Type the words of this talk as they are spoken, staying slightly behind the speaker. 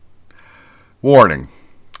Warning.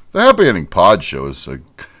 The Happy Ending Pod Show is a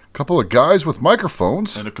couple of guys with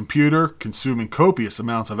microphones and a computer consuming copious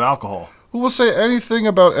amounts of alcohol who will say anything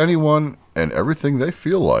about anyone and everything they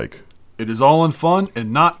feel like. It is all in fun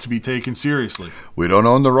and not to be taken seriously. We don't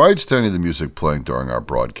own the rights to any of the music playing during our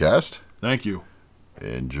broadcast. Thank you.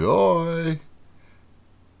 Enjoy.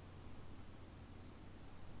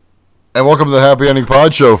 And welcome to the Happy Ending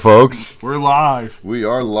Pod Show, folks. We're live. We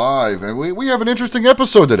are live, and we have an interesting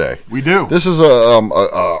episode today. We do. This is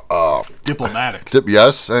diplomatic.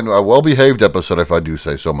 Yes, and a well-behaved episode, if I do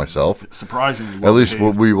say so myself. Surprisingly well. At least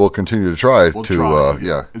we will continue to try We'll try.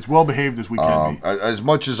 Yeah. As well-behaved as we can be. As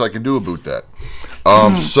much as I can do about that.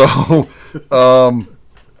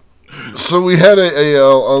 So we had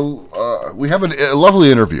we have a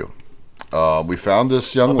lovely interview. We found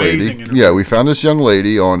this young Amazing lady. interview. Yeah, we found this young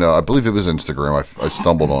lady on, I believe it was Instagram. I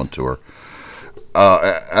stumbled onto her.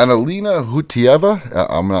 Annalena Hutieva.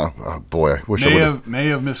 I'm not. Boy, I wish I would may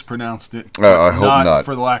have mispronounced it. I hope not.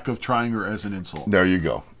 For the lack of trying her as an insult. There you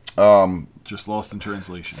go. Just lost in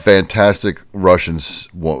translation. Fantastic Russian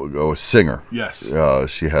singer. Yes.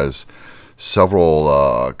 She has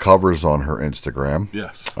several covers on her Instagram.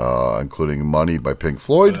 Yes. Including "Money" by Pink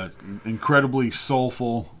Floyd. Incredibly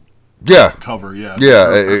soulful. Yeah. Cover, yeah. Yeah.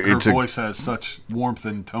 Her voice has such warmth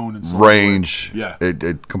and tone and soul. Range. Yeah.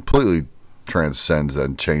 It completely transcends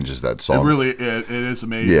and changes that song. It is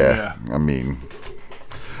amazing. Yeah. I mean,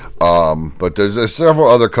 but there's several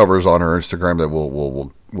other covers on her Instagram that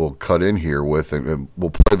we'll cut in here with, and we'll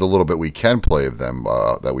play the little bit we can play of them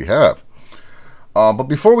that we have. But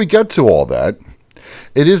before we get to all that,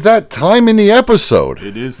 it is that time in the episode.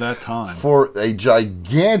 It is that time for a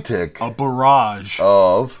barrage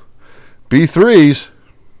of B3s.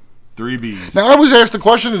 3Bs. Now, I was asked a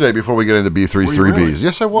question today before we get into B3s, 3Bs. Really?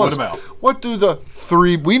 Yes, I was. What about? What do the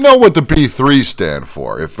three... We know what the B3s stand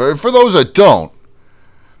for. For those that don't...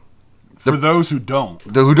 For those who don't.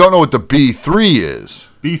 Who don't know what the B3 is.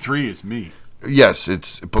 B3 is me. Yes,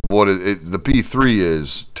 but what the B3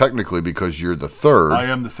 is technically because you're the third. I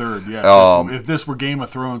am the third, yes. If this were Game of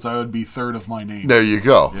Thrones, I would be third of my name. There you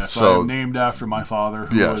go. Yes, so I am named after my father,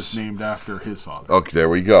 who was named after his father. Okay, there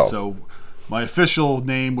we go. So my official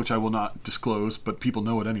name, which I will not disclose, but people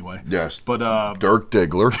know it anyway. Yes. But Dirk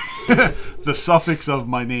Diggler. The suffix of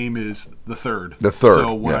my name is the third. The third.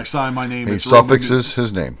 So when I sign my name, he suffixes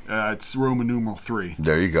his name. It's Roman numeral 3.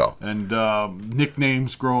 There you go. And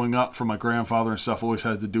nicknames growing up from my grandfather and stuff always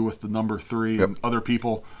had to do with the number 3. Yep. And other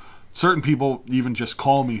people, certain people even just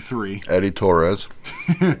call me 3. Eddie Torres.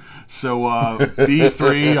 So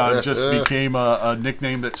B3 just became a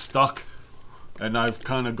nickname that stuck. And I've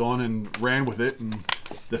kind of gone and ran with it. And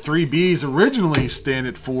the 3Bs originally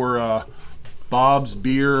standed for Bob's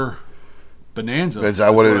Beer Bonanza. Is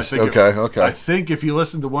that what it is? Okay. I think if you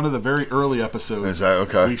listen to one of the very early episodes, is that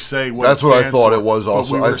okay? We say what that's it what I thought for, it was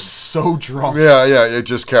also. But we were so drunk. Yeah, it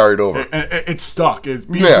just carried over. It stuck. It's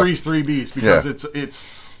B3's 3Bs because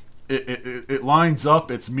it lines up.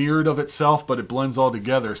 It's mirrored of itself, but it blends all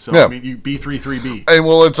together. So I mean, you B3 3B. And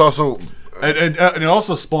well, it's also. And it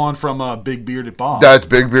also spawned from Big Bearded Bob. That's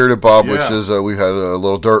Big Bearded Bob, which is we had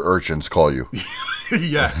little dirt urchins call you.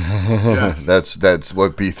 Yes. That's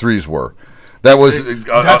what B3s were. That was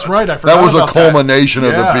that's right. I forgot that was about a culmination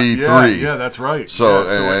of the B3. Yeah, that's right. So,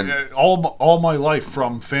 all my life,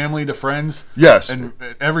 from family to friends, yes, and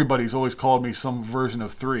everybody's always called me some version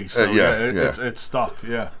of 3. So it's stuck.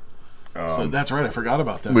 Yeah. So that's right. I forgot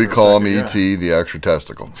about that. We call him ET, the extra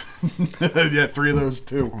testicle. Yeah, 3 of those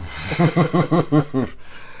too.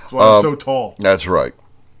 That's why I'm so tall. That's right.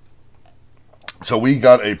 So we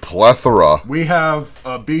got a plethora. We have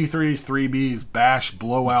B3s, 3Bs, bash,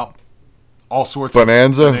 blowout, all sorts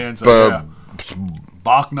Bonanza, of Bonanza.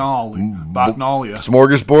 Bacchanalia.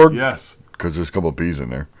 Smorgasbord? Yes. Because there's a couple of B's in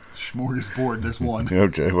there. Smorgasbord, there's one.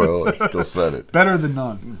 Okay, well, I still said it. Better than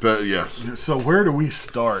none. But yes. So where do we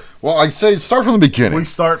start? Well, I say start from the beginning. We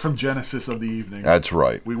start from Genesis of the evening. That's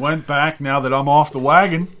right. We went back, now that I'm off the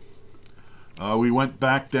wagon, we went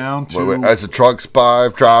back down to... Wait. As the trucks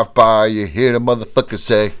drive by, you hear the motherfucker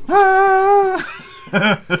say...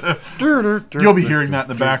 You'll be hearing that in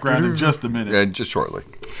the background in just a minute. Yeah, just shortly.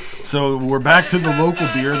 So we're back to the local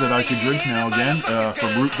beer that I can drink now again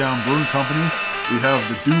from Root Down Brewing Company. We have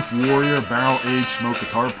the Doof Warrior Barrel Aged Smoked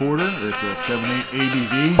Guitar Porter. It's a 7.8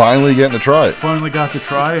 ABV. Finally getting to try it. Finally got to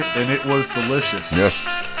try it, and it was delicious. Yes.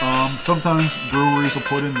 Sometimes breweries will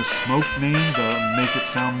put in the smoke name to make it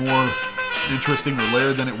sound more interesting or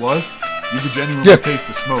layered than it was. You could genuinely taste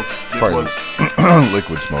the smoke. It Probably was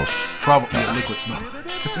liquid smoke. probably liquid smoke.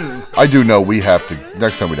 I do know we have to,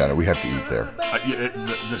 next time we're down there, we have to eat there.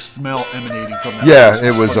 The smell emanating from that. Yeah,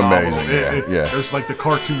 place it was phenomenal. amazing. Yeah. It was like the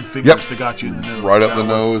cartoon fingers that got you in the nose. Right up That the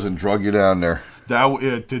nose and drug you down there.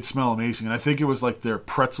 It did smell amazing, and I think it was like their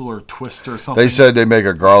pretzel or twist or something. They said they make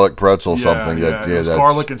a garlic pretzel something. Yeah, it was that's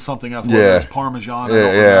garlic and something else. Yeah. It was Parmesan.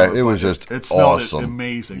 Yeah, it was just it smelled awesome.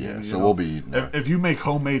 amazing. Yeah, And, so know, we'll be eating there. If you make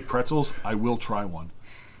homemade pretzels, I will try one.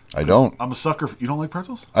 I don't. I'm a sucker. You don't like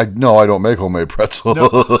pretzels? No, I don't make homemade pretzel. No,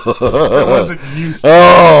 it wasn't you.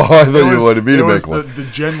 Oh, I thought you wanted me to make one. The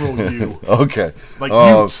general you. Okay. Like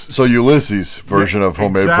Utes. So Ulysses' version of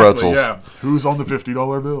homemade pretzels. Yeah. Who's on the $50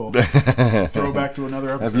 bill? Throw back to another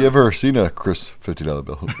episode. Have you ever seen a Chris $50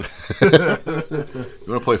 bill?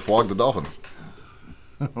 You want to play Flog the Dolphin?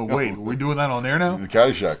 Oh, wait, are we doing that on air now? The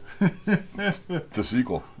Caddyshack. The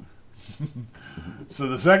sequel. So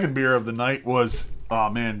the second beer of the night was, oh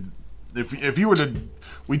man, if you were to,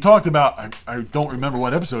 we talked about, I don't remember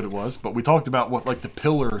what episode it was, but we talked about what like the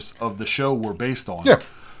pillars of the show were based on. Yeah.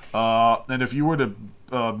 And if you were to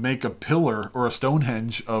make a pillar or a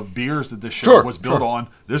Stonehenge of beers that this show was built on,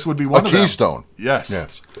 this would be one of them. A keystone.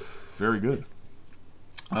 Yes. Very good.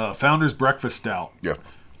 Founder's Breakfast Stout. Yeah.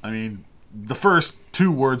 I mean, the first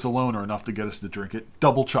two words alone are enough to get us to drink it.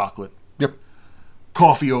 Double chocolate. Yep.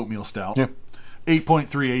 Coffee oatmeal stout. Yep. 8.3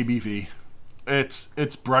 ABV.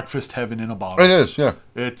 It's breakfast heaven in a bottle. It is, yeah.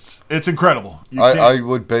 It's incredible. I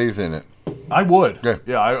would bathe in it. I would.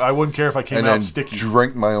 Yeah. I wouldn't care if I came And out then sticky.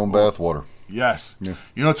 drink my own bathwater. Yes. Yeah.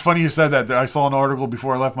 You know, it's funny you said that. I saw an article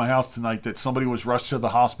before I left my house tonight that somebody was rushed to the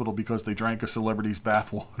hospital because they drank a celebrity's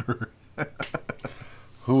bathwater.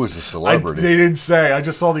 Who was the celebrity? They didn't say. I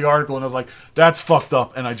just saw the article and I was like, that's fucked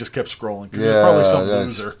up. And I just kept scrolling because there's probably some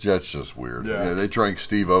loser. That's just weird. Yeah. Yeah, they drank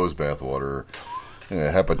Steve O's bathwater.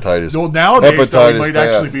 Yeah, hepatitis. Well, nowadays, though, it might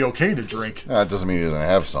bath. actually be okay to drink. That doesn't mean he doesn't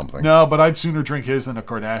have something. No, but I'd sooner drink his than a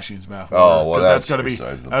Kardashian's bathwater. Oh, well, that's gotta be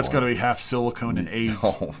besides the that's point. got to be half silicone and AIDS.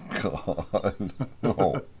 Oh, God.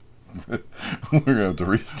 No. We're going to have to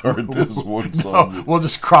restart this one song. No, we'll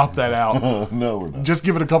just crop that out. Oh, no, we're not. Just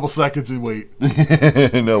give it a couple seconds and wait.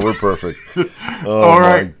 No, we're perfect. Oh, All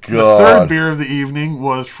right. my The God. third beer of the evening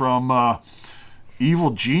was from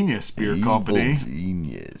Evil Genius Beer Company. Evil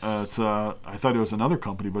Genius. It's I thought it was another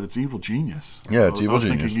company, but it's Evil Genius. Yeah, it's Evil I was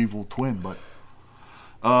Genius. thinking Evil Twin, but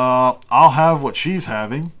I'll have what she's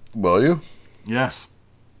having. Will you? Yes,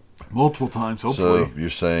 multiple times, hopefully. So you're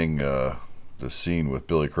saying the scene with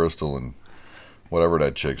Billy Crystal and whatever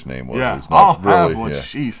that chick's name was. Yeah, who's not I'll really, have what yeah,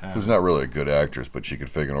 she's having. who's not really a good actress, but she could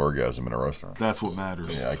fake an orgasm in a restaurant. That's what matters.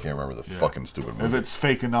 Yeah, I can't remember the fucking stupid movie. If it's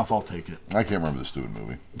fake enough, I'll take it. I can't remember the stupid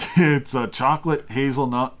movie. It's a chocolate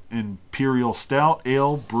hazelnut imperial stout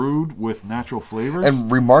ale brewed with natural flavors.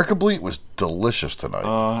 And remarkably, it was delicious tonight.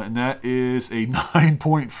 And that is a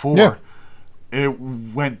 9.4. Yeah. It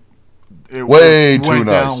went Way too went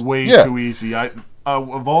nice. down way Yeah. too easy.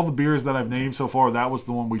 Of all the beers that I've named so far, that was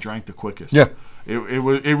the one we drank the quickest. Yeah. It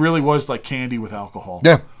really was like candy with alcohol.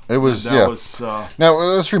 Yeah, it was. That Yeah. was Now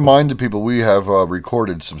let's remind the people we have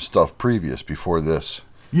recorded some stuff previous before this.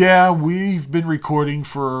 yeah. We've been recording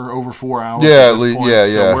for over 4 hours. Yeah, at this point, yeah,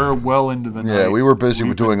 so yeah. we're well into the night. Yeah, we were busy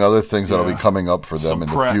with doing other things that'll be yeah. coming up for them Some in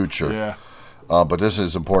prep, the future. Yeah, But this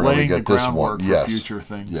is important that we laying the get this groundwork one. for Yes. future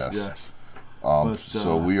things. Yes. Yes. But,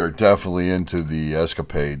 so we are definitely into the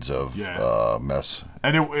escapades of mess.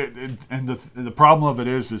 And the problem of it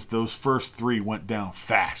is those first three went down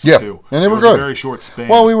fast. Yeah, too. and they It were was good. A very short span.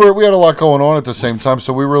 Well, we had a lot going on at the same time,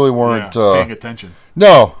 so we really weren't paying attention,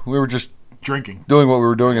 No, we were just drinking, doing what we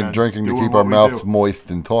were doing Yeah, and drinking to doing keep what our we mouth do.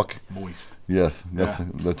 moist and talk. moist. Yes,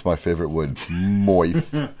 that's my favorite word,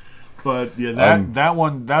 moist. But yeah,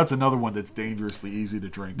 that's another one that's dangerously easy to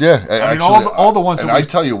drink. Yeah, I mean actually, all the ones. And that I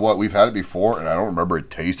tell you what, we've had it before, and I don't remember it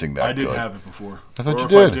tasting that I didn't good. have it before. I thought Or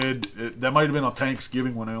you if did. I did, that might have been on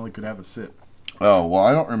Thanksgiving when I only could have a sip. Oh well,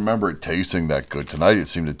 I don't remember it tasting that good. Tonight it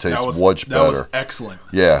seemed to taste much That was better. excellent.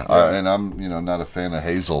 Yeah, and I'm not a fan of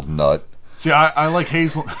hazelnut. See, I like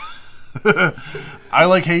hazel. I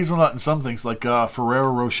like hazelnut in some things, like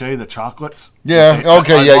Ferrero Rocher, the chocolates. Yeah,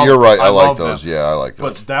 okay, you're right. I like love those. them. Yeah, I like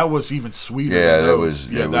those. But that was even sweeter. Yeah, than that those.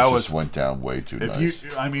 was. Yeah, that it was. just went down way too If nice.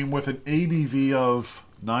 with an ABV of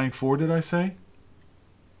 9.4, did I say?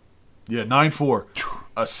 Yeah, 9.4.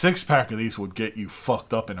 A 6-pack of these would get you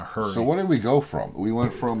fucked up in a hurry. So what did we go from? We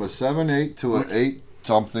went from a 7.8 to an 8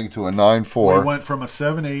 something to a 9.4. We went from a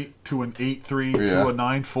 7.8 to an 8.3 Yeah. to a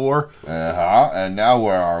 9.4. And now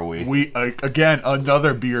where are we? We again,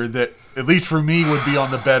 another beer that at least for me, would be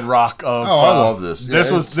on the bedrock of. Oh, I love this.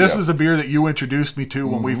 This Yeah, this is a beer that you introduced me to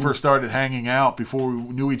when we first started hanging out before we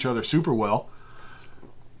knew each other super well.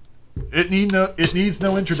 It needs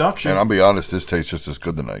no introduction. And I'll be honest, this tastes just as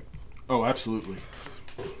good tonight. Oh, absolutely.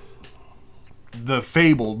 The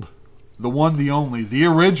fabled, the one, the only, the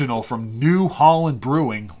original from New Holland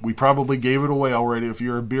Brewing. We probably gave it away already if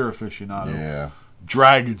you're a beer aficionado. Yeah.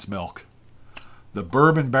 Dragon's Milk. The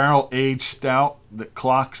bourbon barrel aged stout that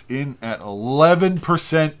clocks in at 11%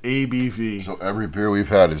 ABV. So every beer we've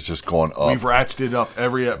had has just gone up. We've ratcheted up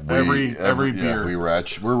every beer. Yeah,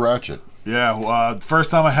 we're ratchet. Yeah, the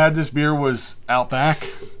first time I had this beer was out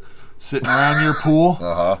back, sitting around your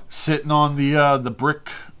pool, sitting on the brick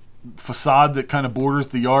facade that kind of borders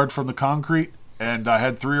the yard from the concrete. And I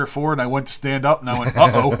had 3 or 4, and I went to stand up, and I went,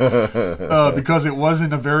 uh-oh, because it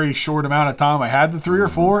wasn't a very short amount of time. I had the 3 or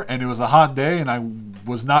 4, and it was a hot day, and I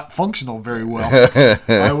was not functional very well.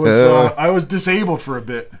 I was disabled for a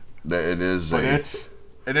bit. It is,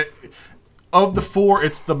 but of the 4,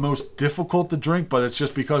 it's the most difficult to drink, but it's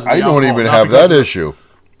just because of the I don't alcohol, even have that issue.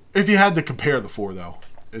 If you had to compare the 4, though,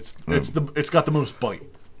 it's got the most bite.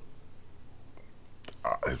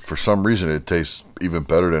 For some reason, it tastes even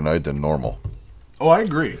better tonight than normal. Oh, I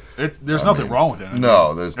agree. There's nothing wrong with it.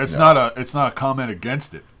 No, it's not a comment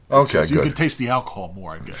against it. Okay, good. You can taste the alcohol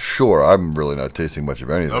more, I guess. Sure, I'm really not tasting much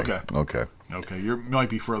of anything. Okay. You might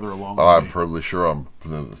be further along. I'm probably sure I'm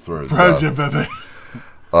through.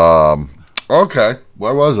 Okay,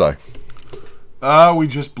 where was I? We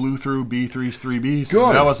just blew through B3's 3Bs.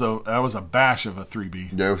 Good. That was a bash of a 3B.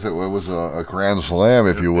 Yeah, it was a grand slam,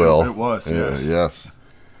 if you will. It was, yes. Yes.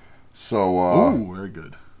 So, ooh, very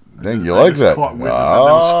good. Then you like that?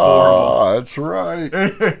 That's right.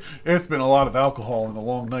 It's been a lot of alcohol and a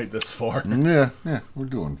long night this far. Yeah, we're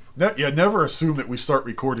doing. Never assume that we start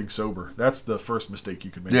recording sober. That's the first mistake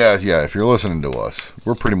you can make. Yeah. If you're listening to us,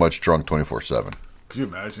 we're pretty much drunk 24/7. Could you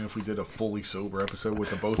imagine if we did a fully sober episode with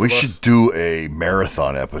the both of us? We should do a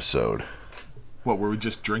marathon episode. What, where we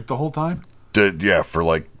just drink the whole time? Yeah, for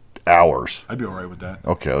like hours. I'd be all right with that.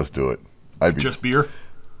 Okay, let's do it. Just beer?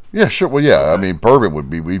 Yeah, sure. Well, yeah. Okay. I mean, bourbon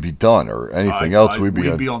we'd be done, or anything else we'd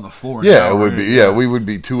be on the floor. Yeah, it would be. Yeah, we would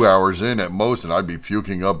be 2 hours in at most, and I'd be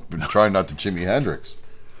puking up and trying not to Jimi Hendrix.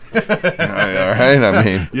 All right. I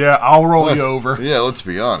mean, yeah, I'll roll you over. Yeah, let's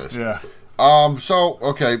be honest. Yeah. So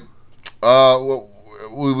okay.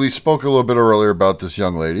 We spoke a little bit earlier about this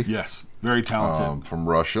young lady. Yes, very talented. From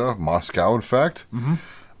Russia, Moscow, in fact. Mm-hmm.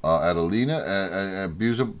 Adelina, a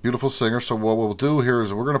beautiful singer. So what we'll do here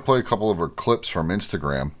is we're going to play a couple of her clips from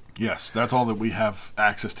Instagram. Yes, that's all that we have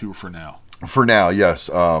access to for now. For now, yes.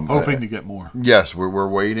 Hoping to get more. Yes, we're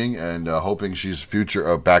waiting and hoping she's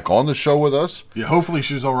back on the show with us. Yeah, hopefully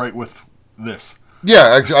she's all right with this.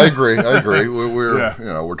 Yeah, I agree.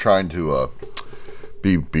 We're trying to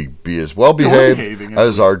be as well behaved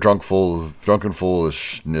as our drunken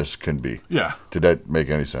foolishness can be. Yeah. Did that make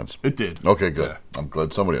any sense? It did. Okay, good. Yeah. I'm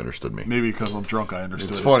glad somebody understood me. Maybe because I'm drunk, I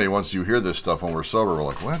understood. It's funny once you hear this stuff when we're sober, we're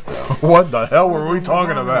like, "What the? What the hell were we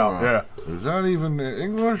talking about?" Yeah. Is that even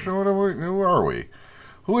English or who are we?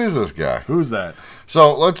 Who is this guy? Who's that?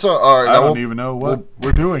 So let's. All right. I don't even know what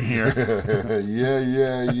we're doing here.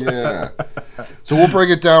 Yeah. So we'll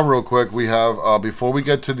break it down real quick. We have before we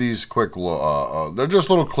get to these quick. They're just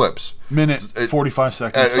little clips. Minute 45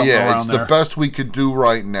 seconds. It's the best we could do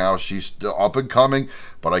right now. She's still up and coming,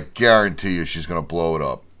 but I guarantee you she's going to blow it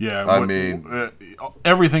up. Yeah, I mean,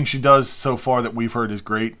 everything she does so far that we've heard is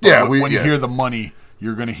great. Yeah, when you hear the money,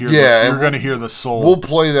 you're going to hear. Yeah, you're going to hear the soul. We'll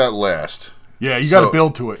play that last. Yeah, you got to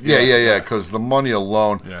build to it. Yeah. Because the money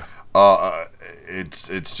alone,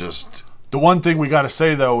 it's just. The one thing we got to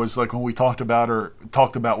say though is like when we talked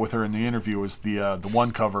about with her in the interview is the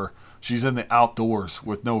one cover. She's in the outdoors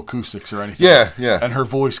with no acoustics or anything. Yeah. And her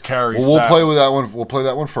voice carries. Well, we'll play with that one. We'll play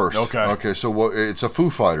that one first. Okay. So it's a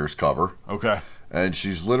Foo Fighters cover. Okay. And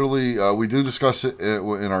she's literally, we do discuss it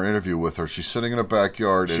in our interview with her. She's sitting in a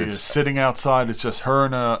backyard. She is sitting outside. It's just her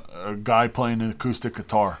and a guy playing an acoustic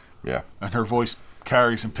guitar. Yeah. And her voice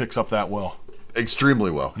carries and picks up that well.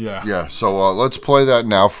 Extremely well. Yeah. Yeah. So let's play that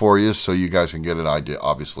now for you so you guys can get an idea,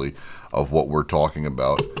 obviously, of what we're talking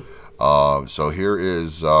about. So here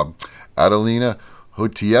is Adelina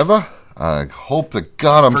Hotieva. I hope to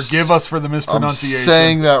God forgive us for the mispronunciation. I'm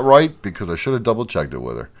saying that right because I should have double-checked it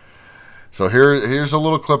with her. So here's a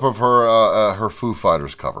little clip of her Foo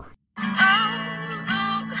Fighters cover.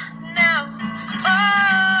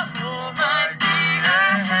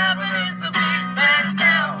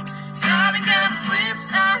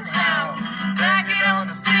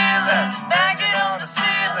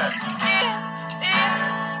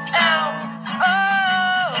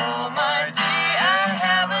 Oh my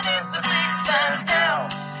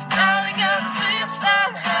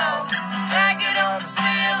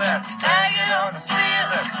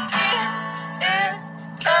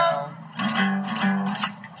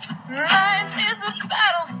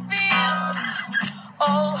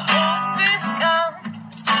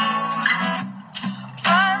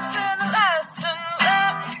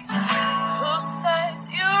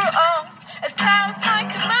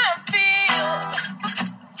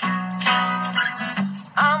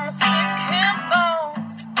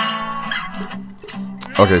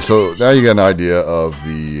Okay, so now you get an idea of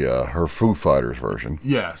the her Foo Fighters version.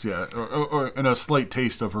 Yes, yeah, and a slight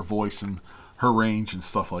taste of her voice and her range and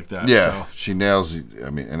stuff like that. Yeah, so. she nails.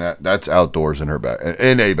 I mean, and that's outdoors in her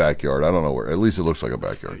in a backyard. I don't know where. At least it looks like a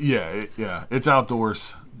backyard. Yeah, it's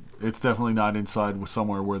outdoors. It's definitely not inside with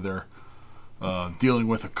somewhere where they're dealing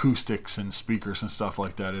with acoustics and speakers and stuff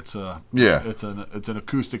like that. It's an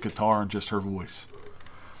acoustic guitar and just her voice.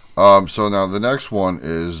 So now the next one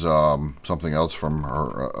is something else from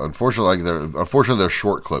her. Unfortunately, they're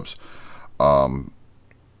short clips.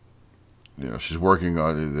 She's working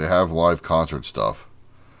on. They have live concert stuff.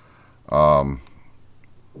 But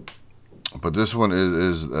this one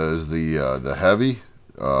is the heavy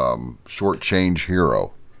short change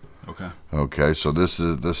hero. Okay. Okay. So this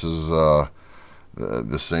is the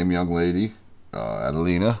same young lady,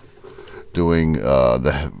 Adelina, doing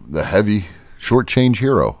the heavy. Short Change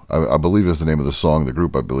Hero, I believe is the name of the song. The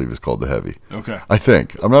group, I believe, is called The Heavy. Okay. I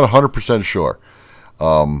think. I'm not 100% sure.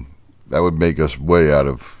 That would make us way out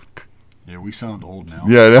of... Yeah, we sound old now.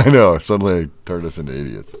 Yeah, I know. Suddenly I turned us into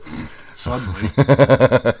idiots. Suddenly.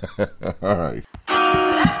 All right.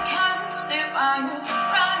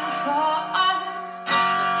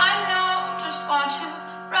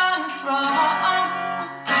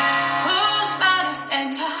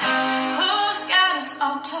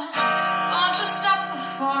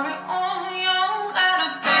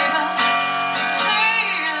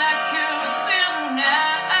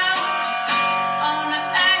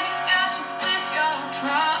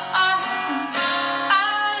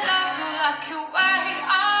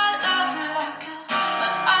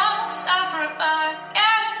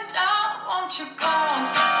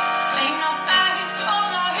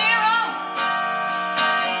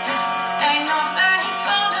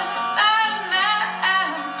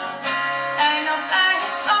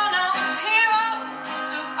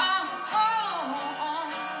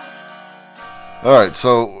 All right,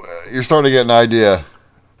 so you're starting to get an idea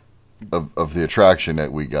of the attraction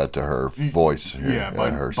that we got to her voice. Yeah, by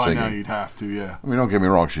singing. now you'd have to, yeah. I mean, don't get me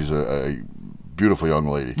wrong; she's a beautiful young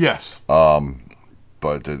lady. Yes.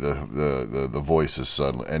 But the voice is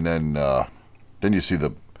suddenly, and then you see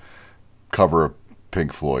the cover of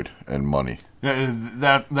Pink Floyd and Money.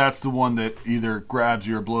 Yeah, that's the one that either grabs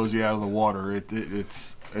you or blows you out of the water.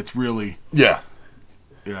 It's really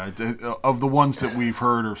of the ones that we've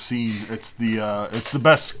heard or seen, it's the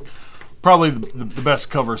best, probably the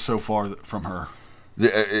best cover so far from her.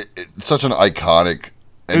 It's such an iconic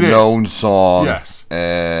and known song. Yes,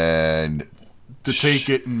 and to take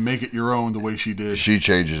it and make it your own the way she did. She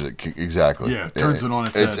changes it exactly. Yeah, turns it on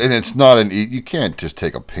its head. And it's not you can't just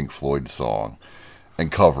take a Pink Floyd song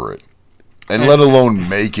and cover it, and let alone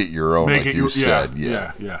make it your own, like you said.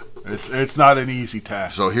 Yeah. It's not an easy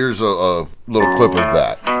task. So here's a little clip of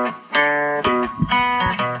that.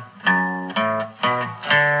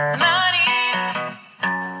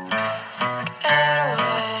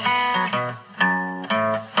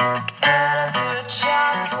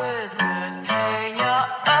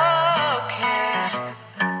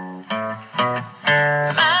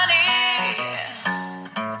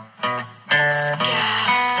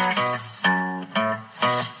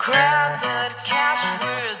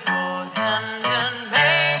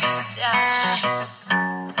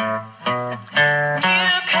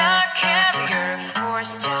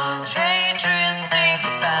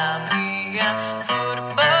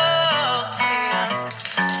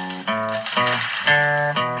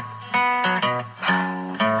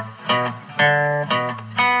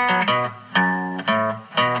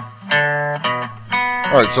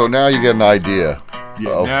 All right, so now you get an idea.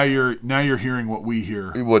 Yeah, now you're hearing what we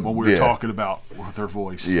hear when we're talking about with her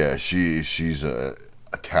voice. Yeah, she's a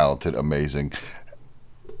talented, amazing,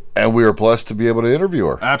 and we are blessed to be able to interview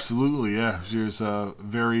her. Absolutely, yeah. She was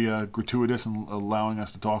very gratuitous in allowing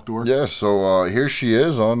us to talk to her. Yeah, so here she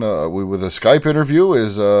is on with a Skype interview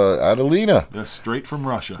is Adelina. Yeah, straight from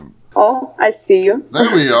Russia. Oh, I see you.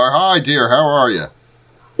 There we are. Hi, dear. How are you?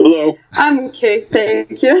 Hello. I'm okay,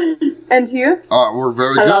 thank you. And you? We're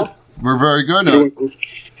very good. We're very good.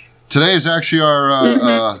 Today is actually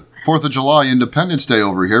our 4th of July Independence Day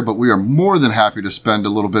over here, but we are more than happy to spend a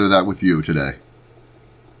little bit of that with you today.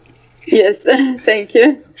 Yes, thank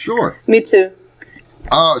you. Sure. Me too.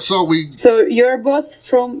 So you're both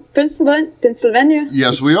from Pennsylvania?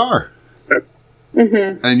 Yes, we are.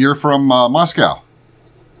 Mm-hmm. And you're from Moscow?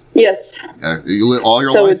 Yes. All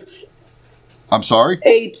your life? It's I'm sorry?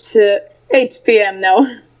 8 p.m. now.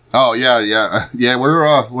 Oh, yeah.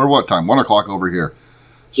 We're what time? 1 o'clock over here.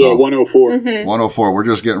 So 1:04. Mm-hmm. 1:04. We're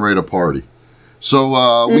just getting ready to party.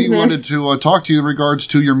 So we wanted to talk to you in regards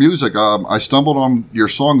to your music. I stumbled on your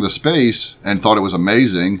song "The Space" and thought it was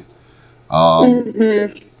amazing.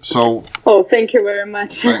 So, Oh, thank you very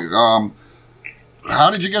much. how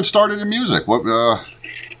did you get started in music? What?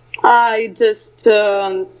 I just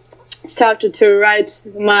started to write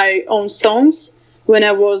my own songs when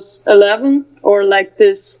I was 11 or like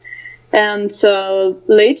this. And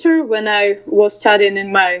later, when I was studying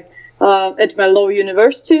in my at my law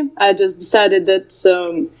university, I just decided that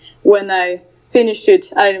when I finish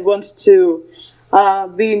it, I want to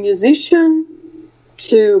be a musician,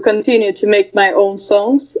 to continue to make my own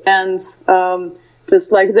songs. And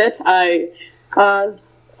just like that, I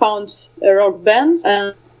found a rock band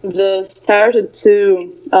and started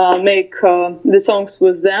to make the songs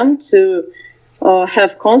with them, to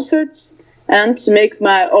have concerts and to make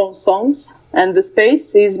my own songs. And The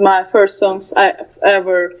Space is my first songs I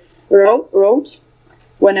ever wrote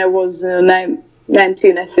when I was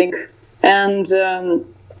 19, I think. And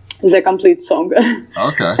the complete song.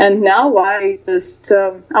 Okay. And now I just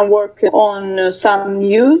I'm working on some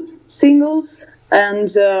new singles and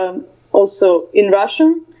also in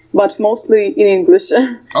Russian, but mostly in English.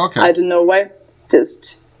 Okay. I don't know why.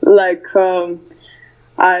 Just like when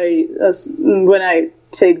I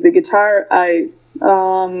take the guitar, I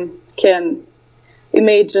can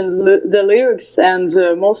imagine the lyrics, and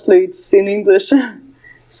mostly it's in English.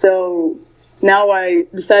 So now I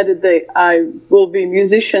decided that I will be a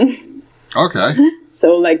musician. Okay.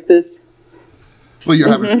 So like this. Well,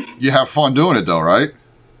 you have fun doing it, though, right?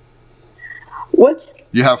 What?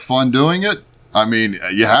 You have fun doing it. I mean,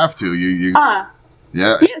 you have to.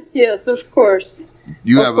 Yeah. Yes, of course.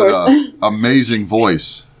 You Of have course. an amazing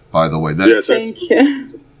voice, by the way. Yes, Thank you.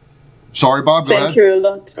 Sorry, Bob. Go Thank ahead. you a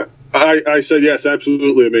lot. I said yes,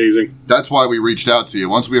 absolutely amazing. That's why we reached out to you.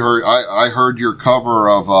 Once we heard, I heard your cover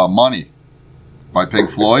of "Money" by Pink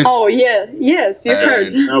Floyd. Oh yeah, yes, you Hey. heard.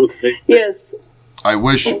 That was amazing. Yes. I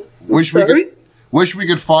wish we Sorry.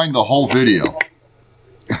 could find the whole video.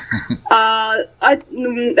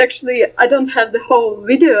 Actually, I don't have the whole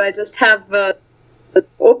video. I just have.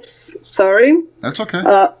 Oops, sorry. That's okay.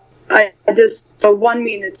 I just a 1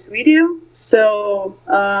 minute video. So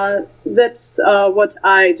that's what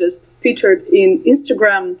I just featured in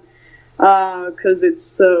Instagram because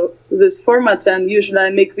it's this format, and usually I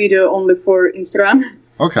make video only for Instagram.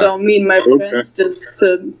 Okay. So me and my friends just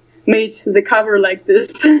made the cover like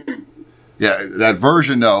this. Yeah, that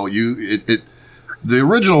version though, the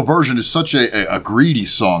original version is such a greedy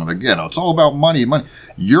song. Again, it's all about money.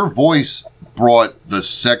 Your voice brought the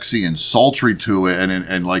sexy and sultry to it,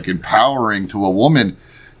 and like empowering to a woman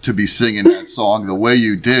to be singing that song the way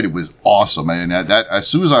you did. It was awesome, and that as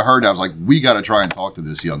soon as I heard that, I was like, we got to try and talk to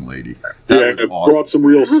this young lady. That was It awesome. brought some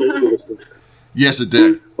real soul to this. Yes, it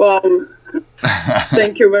did. Wow,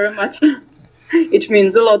 thank you very much. It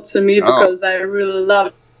means a lot to me because I really love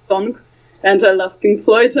the song and I love Pink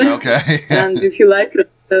Floyd. Okay. And if you like it,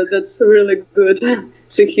 that's really good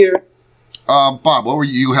to hear. Bob,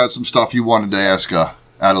 you had some stuff you wanted to ask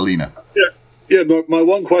Adelina. Yeah. My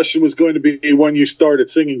one question was going to be when you started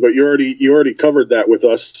singing, but you already covered that with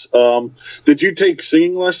us. Did you take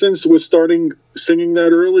singing lessons with starting singing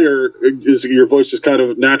that early, or is your voice just kind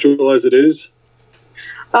of natural as it is?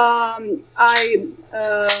 I've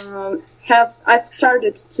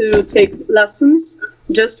started to take lessons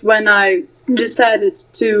just when I decided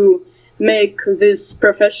to make this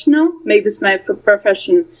my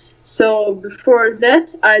profession. So before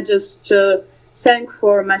that, I just sang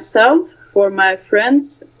for myself, for my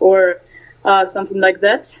friends, or something like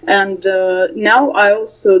that. And now I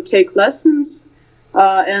also take lessons,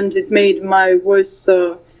 and it made my voice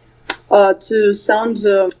to sound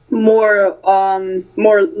more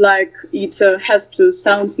like it has to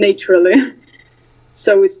sound naturally.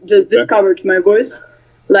 So it's just discovered my voice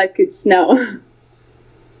like it's now.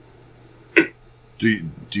 Do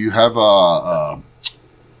you have oh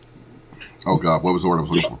God, what was the word I was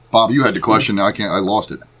looking for? Bob, you had the question. Now I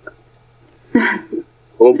lost it.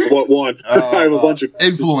 Well, what one? I have a bunch of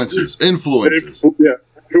influences. Yeah.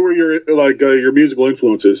 Who are your your musical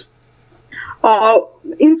influences?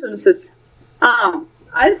 Influences.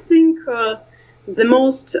 I think the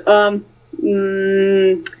most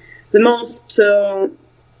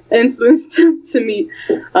influenced to me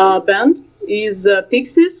band is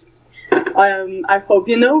Pixies. I hope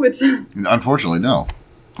you know it. Unfortunately, no.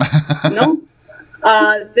 No.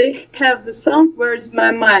 They have the song "Where's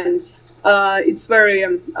My Mind." It's very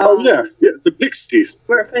the Pixies.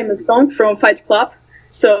 Very famous song from Fight Club.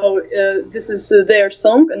 So this is their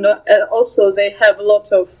song, and also they have a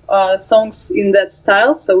lot of songs in that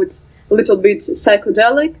style. So it's a little bit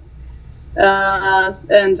psychedelic,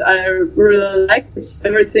 and I really like it.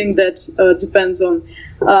 Everything that depends on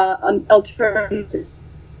an alternative.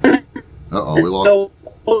 We lost. So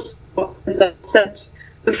also, as I said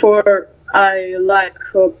before, I like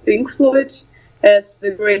Pink Floyd as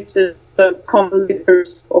the greatest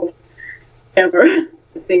compositors of ever, I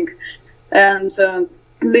think, and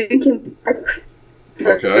Linkin Park,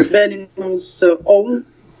 Okay. Benny Moon's own,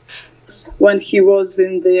 when he was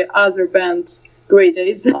in the other band Grey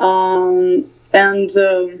Days, and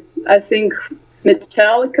I think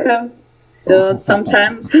Metallica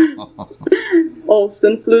sometimes also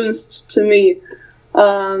influenced to me.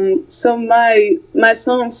 So my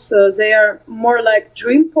songs they are more like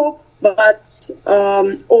dream pop, but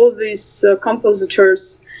all these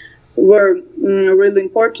compositors were really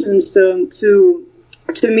important to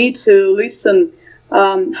me to listen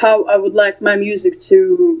how I would like my music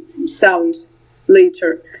to sound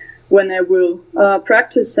later when I will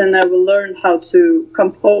practice and I will learn how to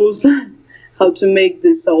compose, how to make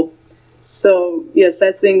this all. So yes,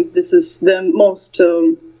 I think this is the most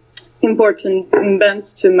important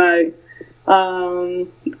events to my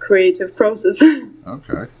creative process.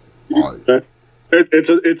 Okay. Well, It's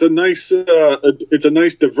a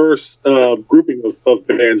nice diverse grouping of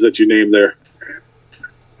bands that you name there.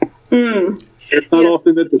 It's not Yes.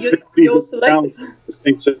 often that the You Pixies also like sound it? the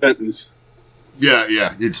same sentence.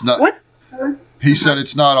 yeah. It's not. What? He said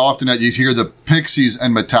it's not often that you hear the Pixies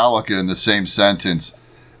and Metallica in the same sentence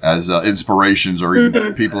as inspirations, or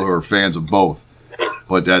even people who are fans of both.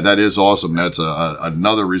 But that is awesome. That's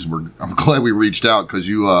another reason I'm glad we reached out, because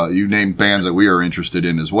you named bands that we are interested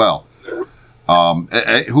in as well.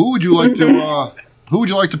 Who would you like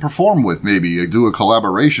to perform with? Maybe do a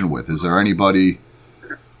collaboration with? Is there anybody?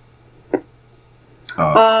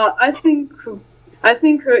 I think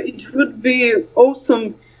it would be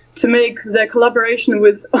awesome to make the collaboration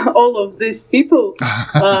with all of these people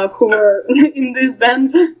who are in this band.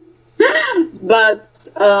 But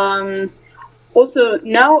also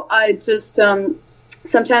now I just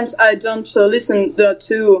sometimes I don't listen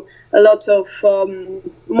to a lot of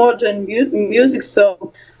modern music,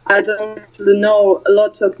 so I don't know a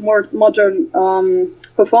lot of more modern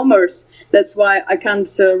performers. That's why I can't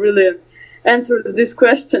really answer this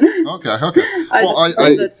question. Okay. I Well, just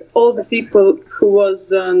know that all the people who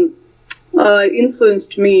was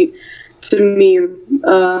influenced me.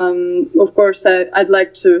 Of course, I'd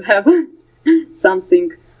like to have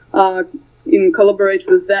something in collaborate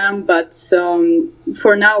with them, but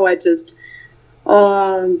for now, I just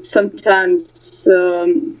sometimes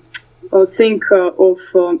think of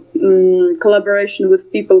collaboration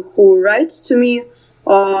with people who write to me.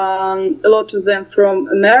 A lot of them from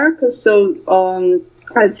America, so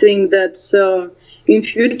I think that in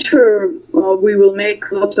future we will make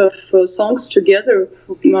a lot of songs together.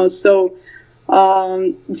 So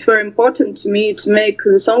it's very important to me to make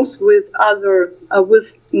the songs with other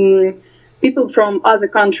people from other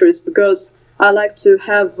countries, because I like to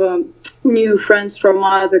have new friends from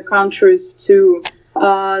other countries to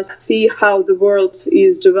see how the world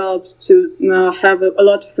is developed, to have a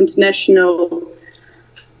lot of international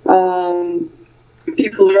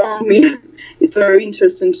people around me. It's very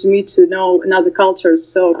interesting to me to know another cultures.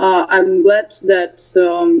 So I'm glad that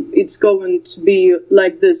it's going to be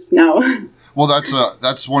like this now. Well,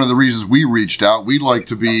 that's one of the reasons we reached out. We'd like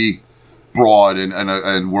to be broad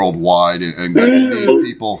and worldwide and get to meet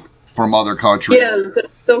people from other countries. Yeah, that's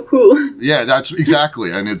so cool. Yeah, that's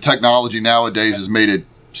exactly. And the technology nowadays has made it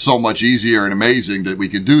so much easier and amazing that we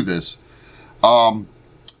can do this.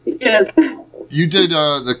 Yes. You did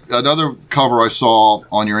another cover I saw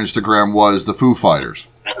on your Instagram was the Foo Fighters.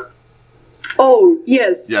 Oh,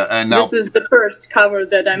 yes. Yeah, and now this is the first cover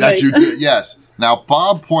that I that made. you did. Yes. Now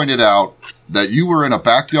Bob pointed out that you were in a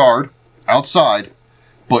backyard outside,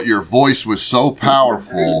 but your voice was so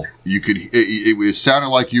powerful you could. It sounded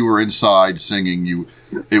like you were inside singing.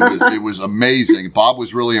 It was amazing. Bob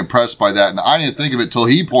was really impressed by that, and I didn't think of it till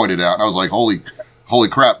he pointed out, and I was like, holy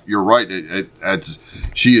crap! You're right.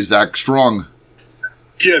 She is that strong.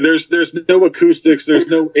 Yeah, there's no acoustics, there's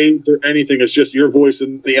no aids or anything. It's just your voice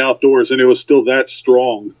in the outdoors, and it was still that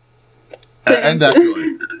strong and that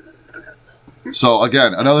good. So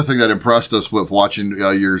again, another thing that impressed us with watching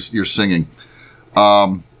your singing.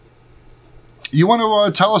 You want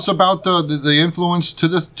to tell us about the influence to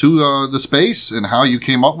the space and how you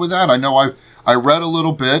came up with that? I know I read a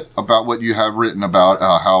little bit about what you have written about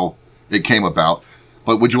how it came about,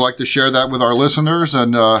 but would you like to share that with our listeners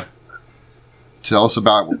and tell us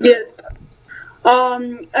about? Yes.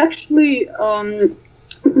 Actually,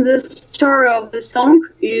 the story of the song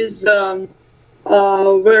is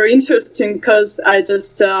very interesting, because I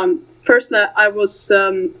just first I was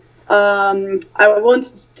I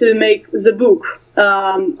wanted to make the book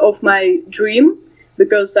of my dream,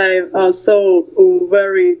 because I saw a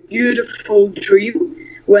very beautiful dream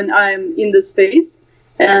when I'm in the space,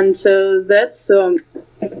 and that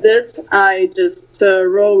I just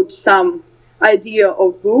wrote some idea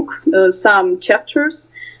of book, some chapters,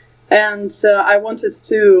 and I wanted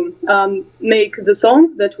to make the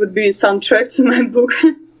song that would be soundtrack to my book.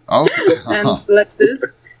 Oh. And like this,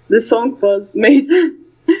 the song was made.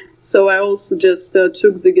 So I also just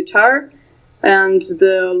took the guitar, and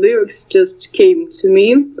the lyrics just came to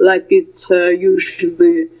me like it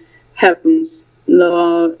usually happens.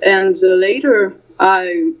 And later,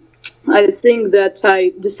 I think that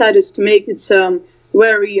I decided to make it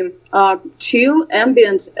very chill,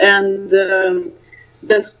 ambient, and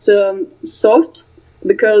just soft,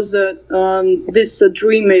 because this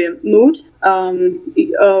dreamy mood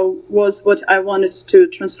was what I wanted to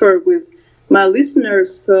transfer with my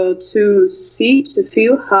listeners, to see, to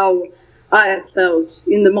feel how I felt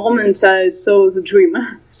in the moment I saw the dream.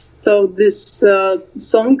 So this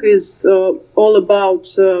song is all about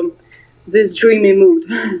this dreamy mood.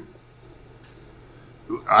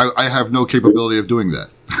 I have no capability of doing that.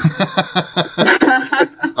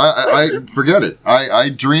 I forget it. I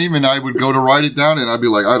dream, and I would go to write it down, and I'd be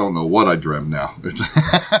like, I don't know what I dreamt now.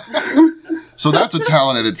 So that's a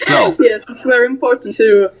talent in itself. Yes, it's very important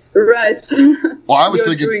to write. Well, I was your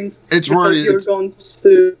thinking dreams, it's really you're going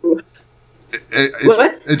to.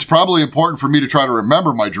 What? It's probably important for me to try to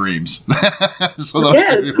remember my dreams. So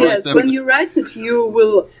that yes. When you write it, you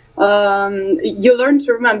will you learn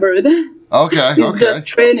to remember it. Okay. It's just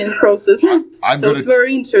training process. It's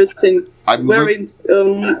very interesting. A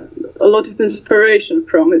lot of inspiration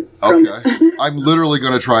from it. Okay. I'm literally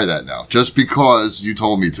going to try that now, just because you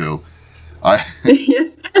told me to.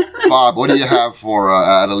 Yes. Bob, what do you have for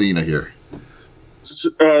Adelina here?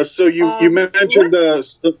 So you mentioned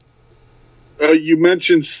you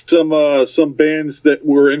mentioned some bands that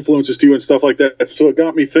were influences to you and stuff like that. So it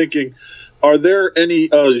got me thinking: are there any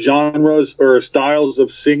genres or styles of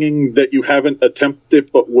singing that you haven't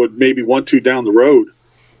attempted but would maybe want to down the road?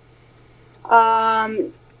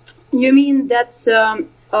 You mean that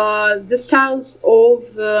the styles of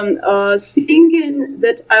singing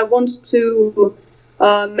that I want to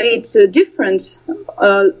make different,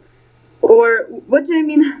 or what do you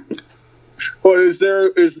mean? Well, is there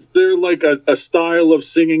like a style of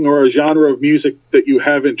singing or a genre of music that you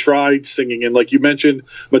haven't tried singing in? Like you mentioned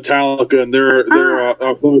Metallica, and they're a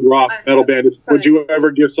hard rock metal band. Would you ever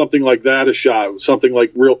give something like that a shot? Something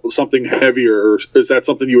like something heavier, or is that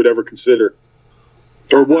something you would ever consider?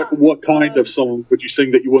 Or what kind of song would you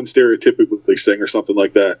sing that you wouldn't stereotypically sing, or something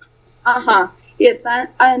like that? Yes, I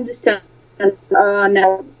understand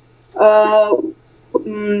now.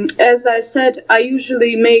 As I said, I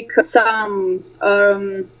usually make some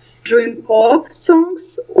dream pop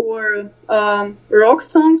songs or rock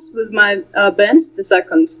songs with my band, the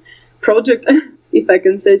second project, if I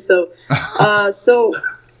can say so. So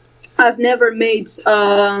I've never made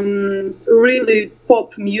really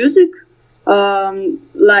pop music,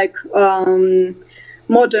 like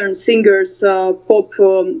modern singers, pop,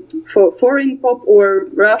 for foreign pop or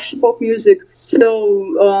Russian pop music.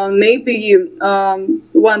 So maybe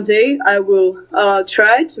one day I will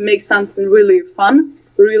try to make something really fun,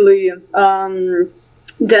 really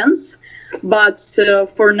dance. But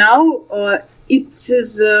for now,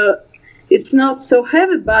 it's not so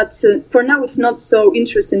heavy. But for now, it's not so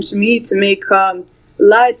interesting to me to make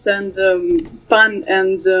light and fun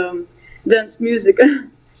and dance music.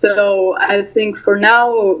 So I think for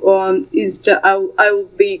now I will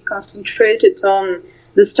be concentrated on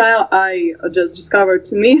the style I just discovered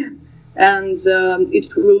to me, and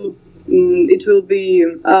it will be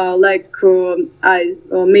like I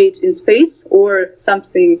made in space, or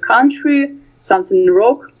something country, something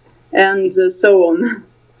rock, and so on.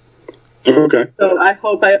 Okay. So I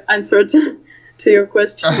hope I answered to your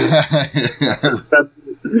question.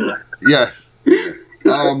 Yes.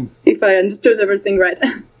 If I understood everything right.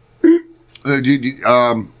 What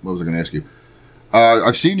was I going to ask you?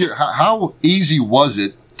 I've seen you. How easy was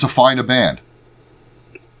it to find a band?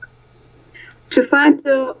 To find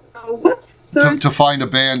what? Sorry? To find a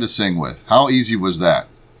band to sing with. How easy was that?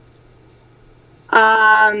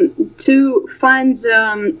 To find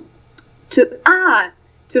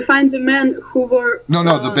to find a man who were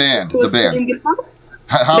the band. The band.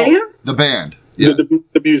 The band. Yeah.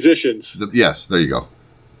 The musicians. Yes, there you go.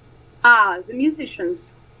 The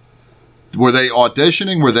musicians. Were they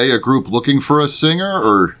auditioning? Were they a group looking for a singer,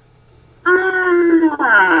 or?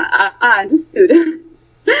 I understood.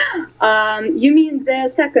 You mean the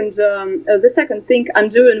second thing I'm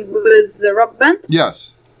doing with the rock band?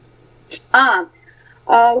 Yes.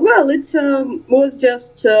 Well, it was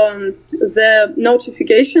just the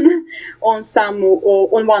notification on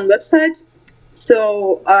one website.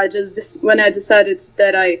 So when I decided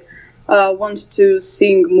that I want to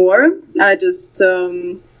sing more, I just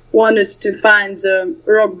wanted to find a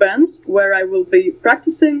rock band where I will be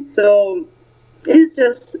practicing. So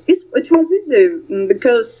it was easy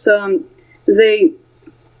because they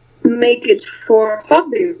make it for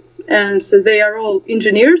hobby, and so they are all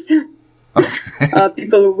engineers. Okay.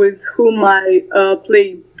 People with whom I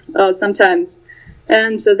play sometimes.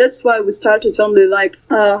 And that's why we started only like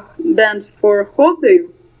band for hobby.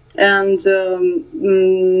 And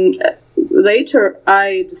later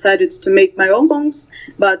I decided to make my own songs,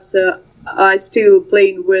 but I still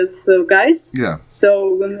play with guys. Yeah.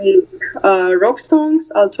 So we make rock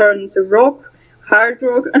songs, alternative rock, hard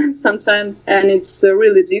rock sometimes, and it's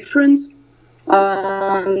really different.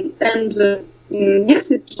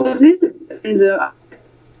 Yes, it was easy, and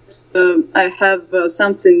I have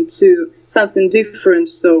something different,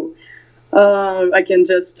 so I can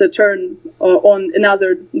just turn on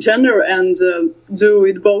another genre and do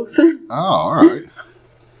it both. Oh, all right.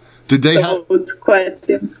 Did they have? It's quite.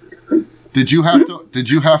 Did you have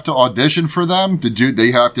to audition for them?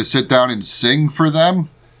 They have to sit down and sing for them?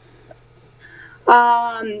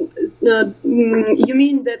 You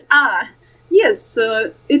mean that? Yes,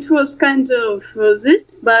 it was kind of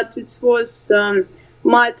this, but it was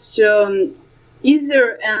much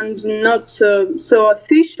easier and not so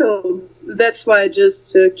official. That's why I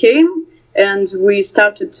just came, and we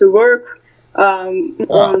started to work on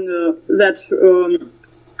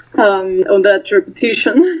that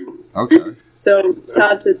repetition. Okay. So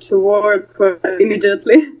started to work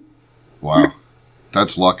immediately. Wow,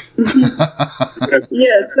 that's luck.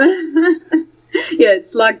 Yes. Yeah,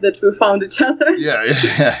 it's luck that we found each other. Yeah.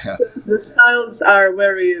 The styles are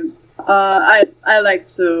very. I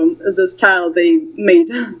liked the style they made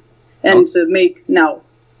and make now.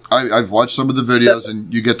 I've watched some of the videos,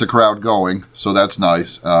 and you get the crowd going, so that's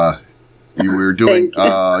nice. You were doing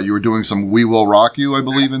some "We Will Rock You," I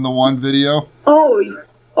believe, in the one video.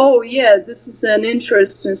 Oh yeah, this is an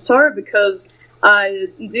interesting story because I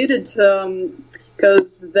did it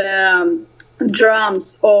because the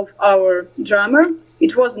drums of our drummer,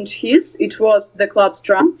 it wasn't his, it was the club's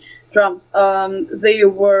drums. They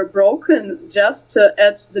were broken just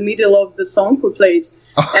at the middle of the song we played,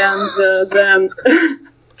 and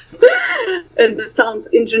and the sound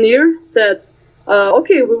engineer said,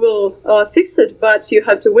 "Okay, we will fix it, but you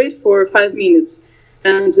have to wait for 5 minutes."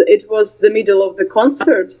 And it was the middle of the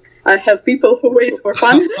concert. I have people who wait for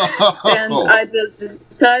fun, and I just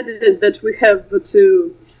decided that we have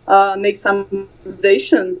to make some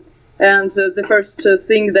improvisation. And the first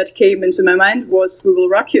thing that came into my mind was "We Will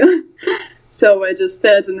Rock You." So I just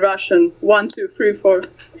said in Russian, 1, 2, 3, 4,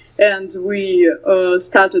 and we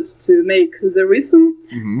started to make the rhythm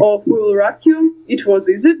of "We Will Rock You." It was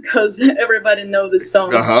easy because everybody knows this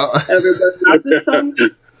song. Everybody loves this song.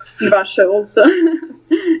 In Russia also,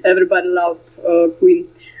 everybody loves Queen.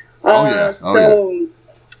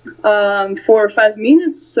 For 5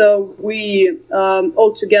 minutes, we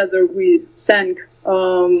all together we sang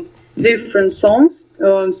different songs.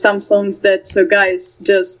 Some songs that guys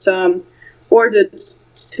just ordered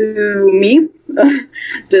to me,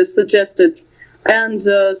 just suggested, and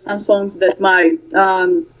some songs that my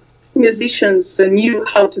musicians knew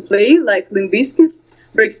how to play, like Limp Bizkit,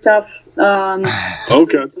 Break Stuff.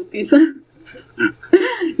 Okay.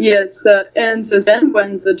 Yes, and then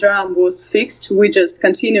when the drum was fixed, we just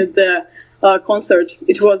continued the concert.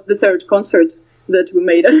 It was the third concert that we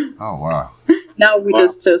made. Oh, wow. Now we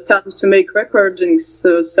just started to make recordings,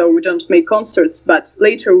 so we don't make concerts, but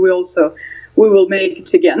later we will make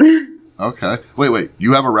it again. Okay. Wait.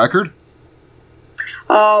 You have a record?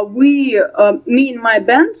 Me and my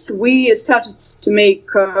band, we started to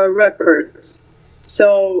make records.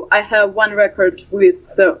 So I have one record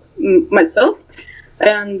with myself,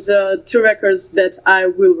 and 2 records that I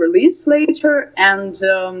will release later, and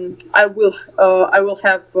I will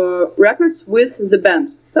have records with the band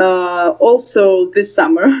also this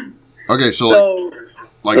summer. Okay, so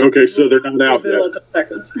they're not out yet. A lot of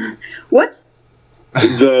records. What?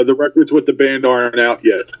 The records with the band aren't out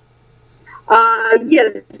yet.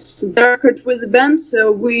 Yes, the record with the band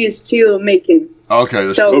we still making. Okay.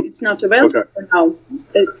 So it's not available for now.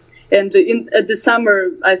 And at the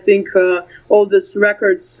summer, I think all these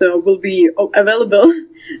records will be available.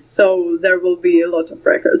 So there will be a lot of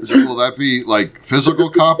records. Will that be like physical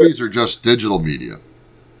copies or just digital media?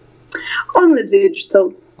 Only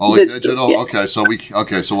digital. Only digital? Yes.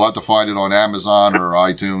 Okay, so we'll have to find it on Amazon or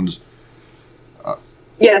iTunes.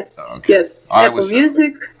 Yes, Okay. yes. Apple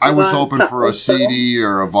Music. I was hoping for a also. CD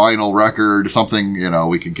or a vinyl record, something,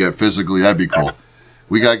 we could get physically. That'd be cool.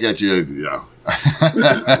 We got to get you,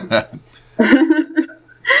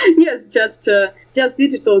 Yes, just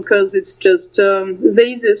digital because it's just the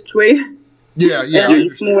easiest way. Yeah, And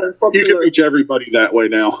it's more You can popular. reach everybody that way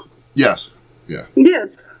now. Yes.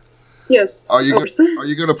 Yes. Yes. Are you of course.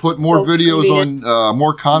 going to put more So videos convenient. on,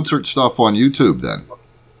 more concert stuff on YouTube then?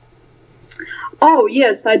 Oh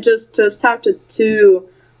yes, I just started to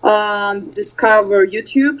discover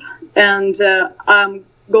YouTube, and I'm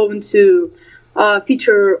going to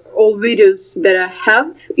feature all videos that I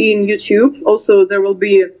have in YouTube. Also, there will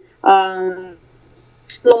be a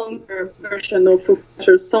longer version of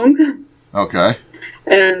a song Okay.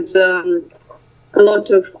 and a lot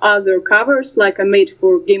of other covers, like I made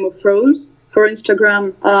for Game of Thrones for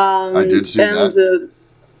Instagram. I did see that.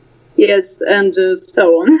 Yes, and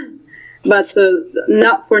so on. But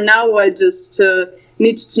not for now. I just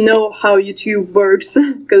need to know how YouTube works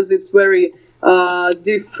because it's very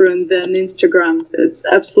different than Instagram. It's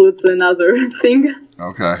absolutely another thing.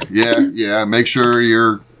 Okay. Yeah. Make sure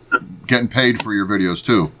you're getting paid for your videos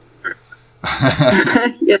too.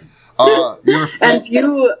 Yes. You're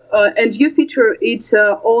And you feature it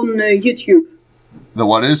on YouTube. the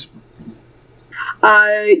what is?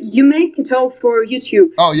 You make it all for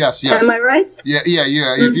YouTube. Oh, yes. Am I right? Yeah.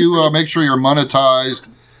 If you make sure you're monetized,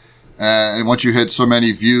 and once you hit so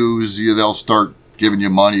many views, they'll start giving you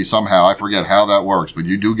money somehow. I forget how that works, but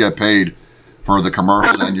you do get paid for the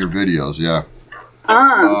commercials and your videos. Yeah.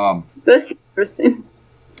 That's interesting.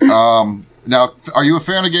 Now, are you a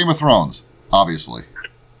fan of Game of Thrones? Obviously.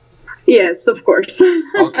 Yes, of course.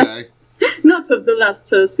 Okay. Not of the last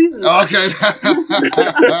season. Okay.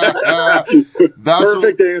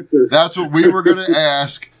 Perfect answer. That's what we were going to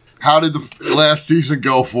ask. How did the last season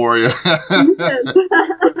go for you? Yes.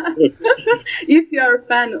 If you are a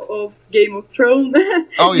fan of Game of Thrones,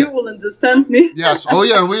 Oh, yeah. you will understand me. Yes. Oh,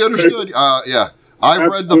 yeah. We understood. Yeah.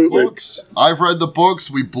 I've read the Absolutely.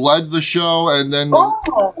 books. We bled the show, and then.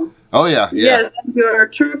 Oh, Oh, yeah. yes, you're a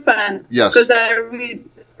true fan. Yes. Because I read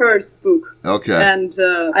the first book. Okay. And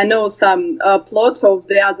I know some plot of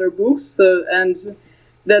the other books, and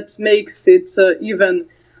that makes it even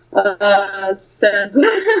sad,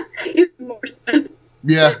 even more sad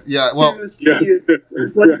Yeah. Well, to see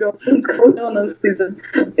what's going on in season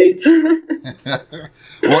 8.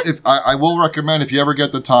 well, if I will recommend, if you ever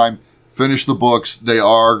get the time, finish the books. They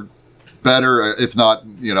are better, if not,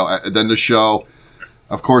 than the show.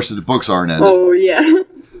 Of course, the books aren't ended. Oh, yeah.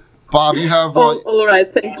 Bob, you have All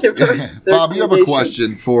right, thank you. For the Bob, you have a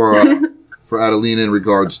recommendation. question for Adelina in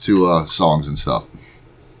regards to songs and stuff.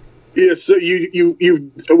 Yeah, so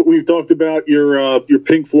we've talked about your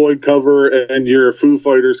Pink Floyd cover and your Foo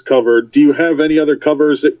Fighters cover. Do you have any other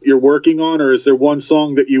covers that you're working on, or is there one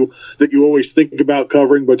song that you always think about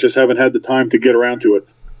covering but just haven't had the time to get around to it?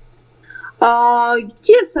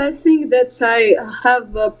 Yes, I think that I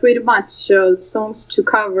have pretty much songs to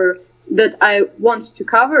cover that I want to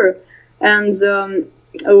cover. And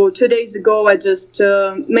 2 days ago, I just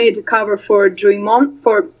made a cover for Dream On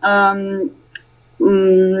for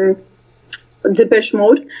Depeche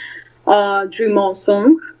Mode, Dream On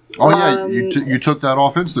song. Oh yeah, you took that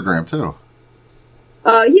off Instagram too.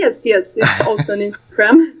 Yes, it's also on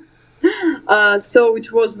Instagram. So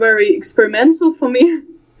it was very experimental for me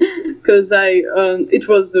because it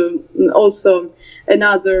was also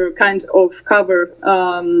another kind of cover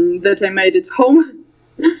that I made at home.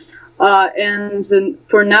 And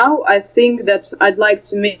for now, I think that I'd like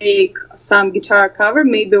to make some guitar cover,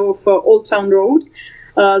 maybe of Old Town Road.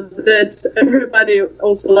 That everybody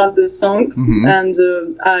also loved this song, and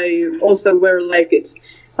I also very like it.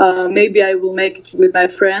 Maybe I will make it with my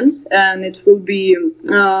friend, and it will be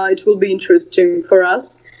interesting for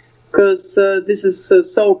us because this is a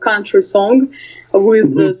so country song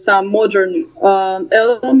with some modern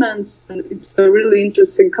elements, and it's a really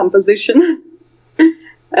interesting composition.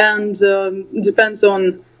 And depends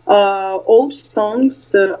on old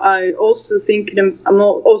songs. I'm also thinking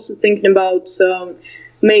about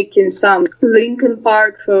making some Linkin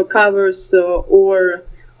Park covers or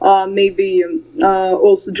maybe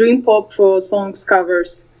also Dream Pop songs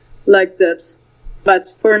covers like that.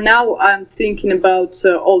 But for now, I'm thinking about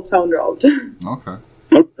Old Town Road. Okay.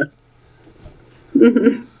 Okay.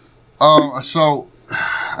 So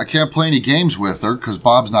I can't play any games with her because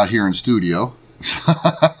Bob's not here in studio.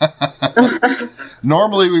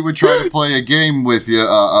 Normally we would try to play a game with you,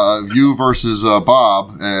 you versus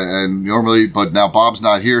Bob, and normally, but now Bob's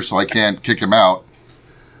not here, so I can't kick him out.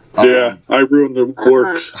 Yeah, I ruined the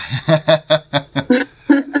works.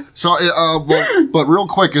 So, but real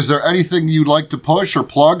quick, is there anything you'd like to push or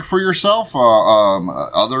plug for yourself?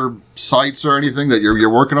 Other sites or anything that you're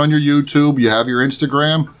working on your YouTube? You have your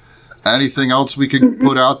Instagram? Anything else we could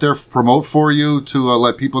put out there, promote for you to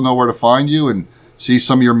let people know where to find you and see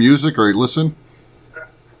some of your music or listen?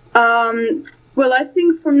 Well, I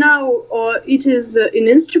think for now it is in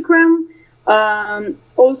Instagram.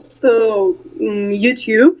 Also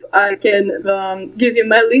YouTube. I can give you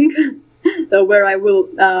my link where I will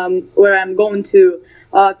where I'm going to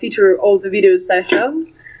feature all the videos I have,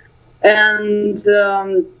 and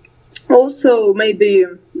also maybe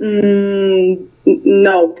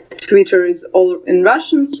no, Twitter is all in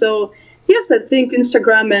Russian, so yes, I think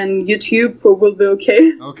Instagram and YouTube will be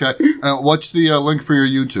okay. Okay, what's the link for your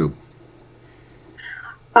YouTube?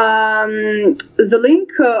 The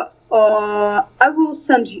link I will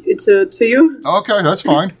send it to you. Okay, that's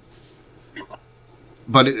fine.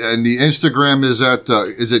 But and the Instagram is at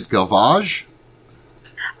is it Gavage?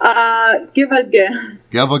 Gevage.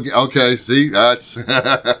 Gavage. Okay, see that's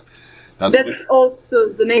that's also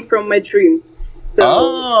the name from my dream. So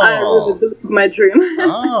I really believe my dream.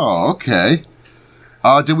 Oh, okay.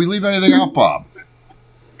 Did we leave anything out, Bob?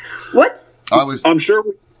 What? I'm sure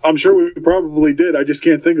we probably did. I just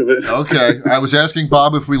can't think of it. Okay. I was asking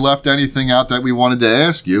Bob if we left anything out that we wanted to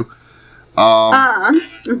ask you.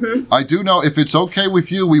 I do know, if it's okay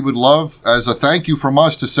with you, we would love, as a thank you from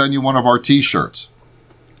us, to send you one of our T-shirts.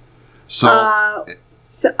 So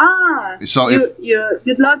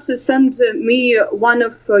you'd love to send me one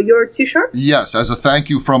of your T-shirts? Yes, as a thank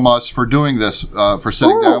you from us for doing this, for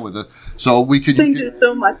sitting down with it. So we could. Thank you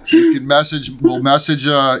so much. You can message. We'll message.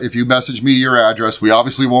 If you message me your address, we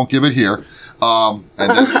obviously won't give it here, and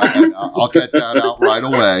then I'll get that out right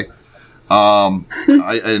away.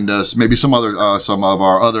 Maybe some of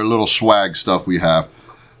our other little swag stuff we have.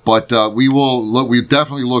 But we will look. We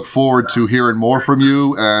definitely look forward to hearing more from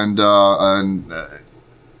you and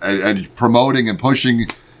promoting and pushing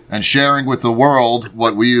and sharing with the world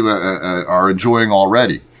what we are enjoying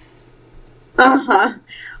already.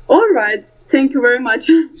 All right. Thank you very much.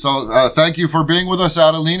 So thank you for being with us,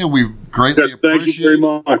 Adelina. We greatly appreciate it. Thank you very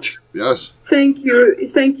much. Yes. Thank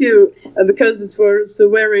you, because it was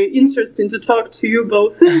very interesting to talk to you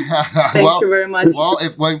both. Thank you very much. Well,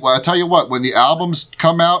 I tell you what, when the albums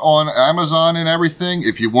come out on Amazon and everything,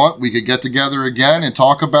 if you want, we could get together again and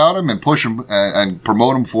talk about them and push them and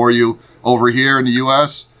promote them for you over here in the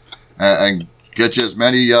U.S. and get you as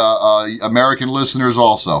many American listeners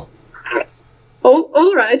also.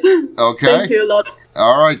 All right. Okay. Thank you a lot.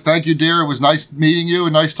 All right. Thank you, dear. It was nice meeting you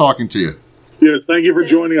and nice talking to you. Yes, thank you for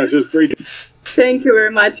joining us. It was great. Thank you very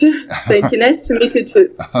much. Thank you. Nice to meet you too.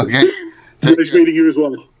 Okay. Nice meeting you as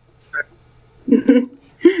well.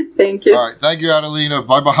 Thank you. All right. Thank you, Adelina.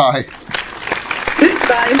 Bye-bye.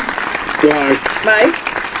 Bye. Bye. Bye.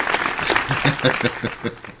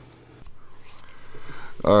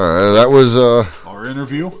 All right. That was our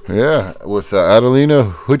interview. Yeah, with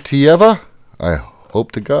Adelina Hutieva. I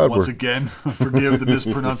hope to God once again, forgive the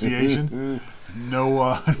mispronunciation.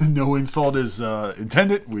 No insult is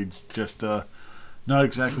intended. We just not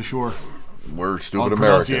exactly sure. We're stupid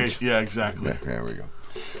Americans. Yeah, exactly. Yeah, there we go.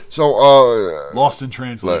 So lost in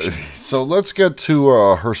translation. So let's get to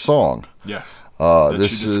her song. Yes.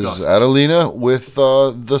 This is Adelina with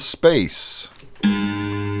The Space.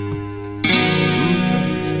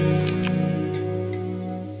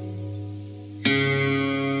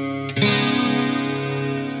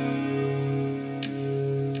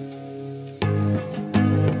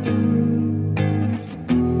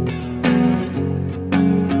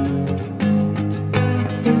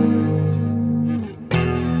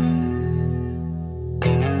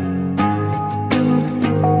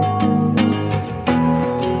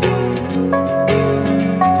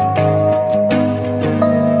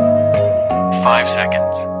 5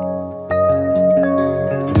 seconds.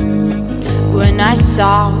 When I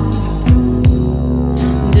saw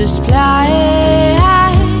displays,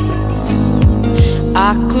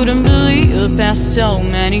 I couldn't believe it past so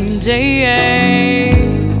many days.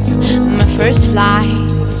 My first flight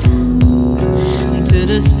to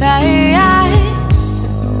the space.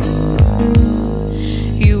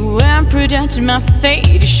 You were presenting my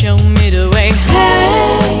fate to show me the way.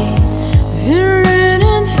 Space, you're in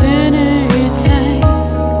infinity.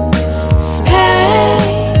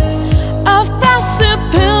 Space of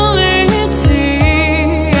possibility.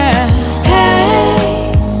 Yeah.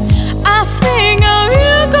 Space, I think of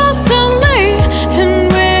you constantly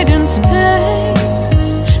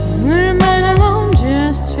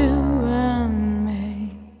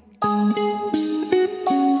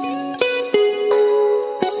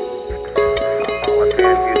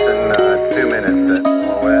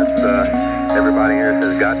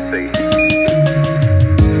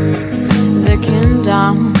The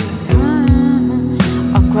kingdom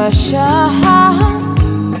of questions,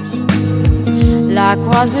 like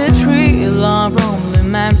was a tree of only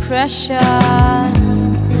man pressure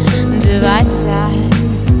devices,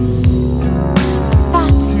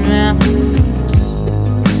 apartment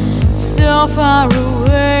so far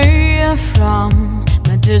away from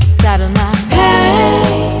my settlement.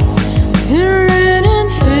 Space, you're in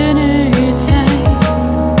infinity.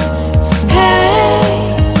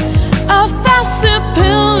 Space of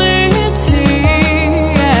possibility.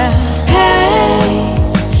 Yeah.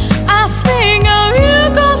 Space, I think of you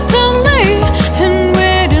constantly and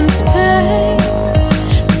wait in space.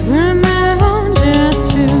 Remember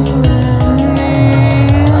just you and me.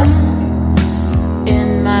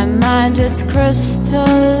 In my mind it's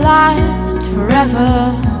crystallized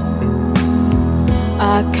forever.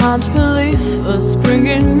 I can't believe what's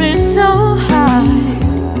bringing me so high,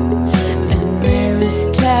 and maybe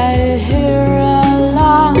stay here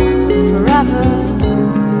alone forever,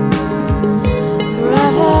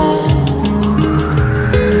 forever.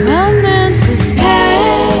 I'm into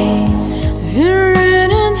space, you're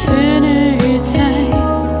in infinity.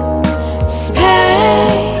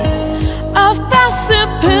 Space of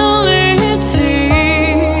possibility.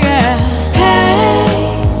 Yeah.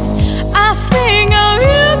 Space, I think of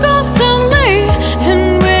you constantly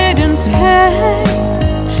and wait in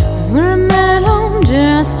space. We're melon,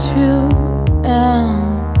 just you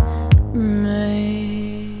and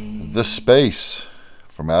me. The Space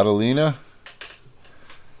from Adelina.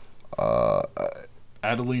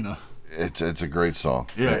 Adelina. It's a great song.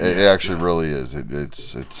 Yeah, it yeah, actually really is.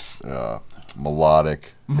 It's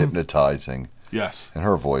melodic, hypnotizing, Yes. and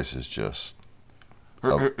her voice is just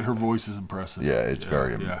Her voice is impressive. it's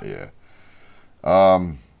very yeah.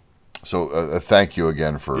 So thank you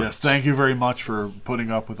again for Yes, thank you very much for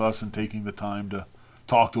putting up with us and taking the time to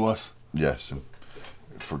talk to us. yes, and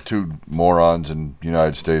for two morons in the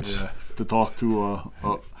United States. Yeah, to talk to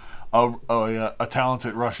a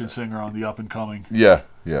talented Russian singer on the up and coming. Yeah,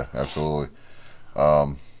 absolutely.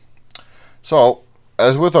 So,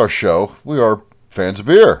 as with our show, we are fans of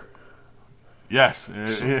beer. Yes,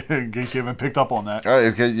 in case you haven't picked up on that.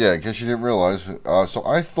 Okay, yeah, in case you didn't realize. So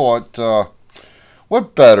I thought,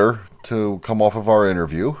 what better to come off of our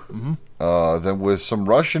interview than with some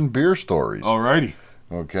Russian beer stories. Alrighty.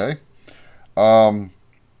 Okay.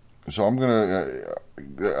 So I'm gonna.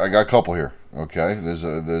 I got a couple here. Okay. There's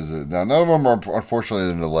a. Now none of them are unfortunately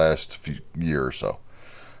in the last year or so.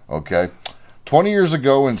 Okay. 20 years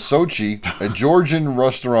ago in Sochi, a Georgian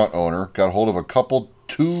restaurant owner got hold of a couple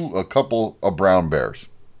of brown bears.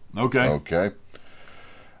 Okay. Okay.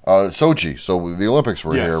 Sochi. So the Olympics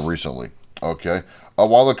were here recently. Okay.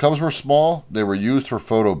 While the cubs were small, they were used for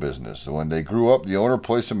photo business. So when they grew up, the owner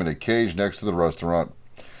placed them in a cage next to the restaurant.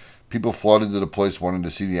 People flooded to the place wanting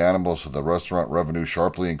to see the animals, so the restaurant revenue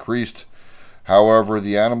sharply increased. However,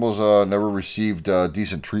 the animals never received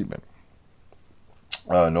decent treatment.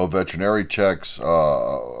 No veterinary checks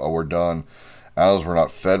were done. Animals were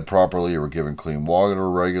not fed properly or were given clean water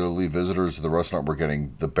regularly. Visitors to the restaurant were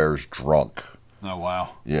getting the bears drunk. Oh,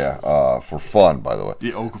 wow. Yeah, for fun, by the way.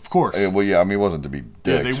 Yeah, of course. Well, yeah, I mean, it wasn't to be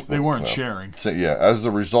dicks. Yeah, they weren't sharing. So, yeah, as a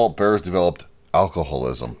result, bears developed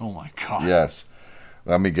alcoholism. Oh, my God. Yes.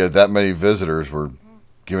 I mean, get that many visitors were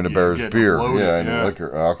giving the bears getting beer. loaded, And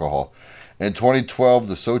liquor, alcohol. In 2012,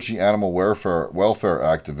 the Sochi animal welfare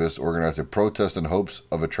activists organized a protest in hopes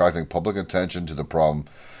of attracting public attention to the problem.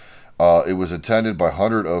 It was attended by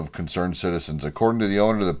hundreds of concerned citizens. According to the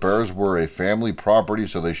owner, the bears were a family property,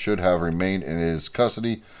 so they should have remained in his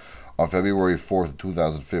custody. On February 4th,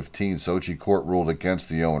 2015, Sochi court ruled against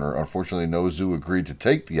the owner. Unfortunately, no zoo agreed to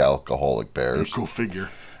take the alcoholic bears. Go figure.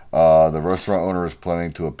 The restaurant owner is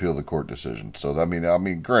planning to appeal the court decision. So, I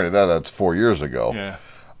mean, granted, that's 4 years ago. Yeah.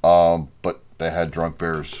 But they had drunk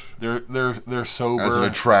bears They're sober. as an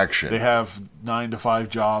attraction. They have 9 to 5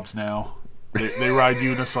 jobs now. They ride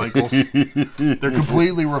unicycles. They're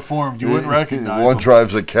completely reformed. You wouldn't recognize One them.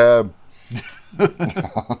 drives a cab.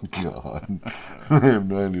 Oh God!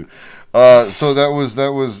 So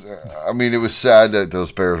that was. I mean, it was sad that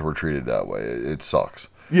those bears were treated that way. It sucks.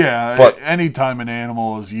 Yeah, But- anytime an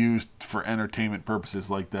animal is used for entertainment purposes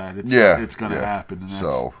like that, it's going to happen. And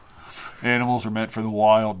So animals are meant for the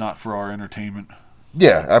wild, not for our entertainment.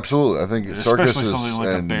 yeah, absolutely. I think Especially circuses something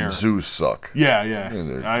like a bear. and zoos suck. Yeah,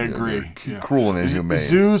 they're- I yeah, agree. they're Yeah. cruel and inhumane.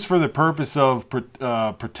 Zoos for the purpose of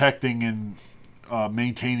protecting and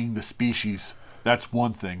maintaining the species. That's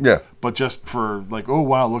one thing. Yeah. But just for like, oh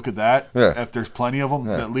wow, look at that. Yeah. If there's plenty of them,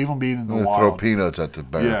 leave them be in the Throw wild. peanuts at the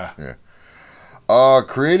bears. Yeah.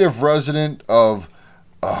 Creative resident of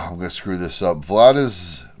I'm going to screw this up.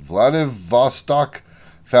 Vladivostok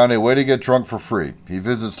found a way to get drunk for free. He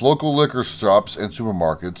visits local liquor shops and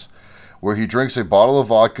supermarkets where he drinks a bottle of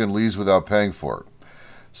vodka and leaves without paying for it.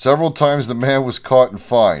 Several times the man was caught and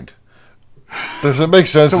fined. Does it make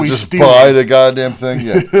sense to just buy the goddamn thing?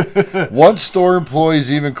 Yeah. One store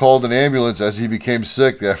employees even called an ambulance as he became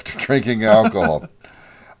sick after drinking alcohol.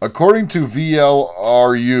 According to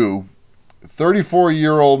VLRU,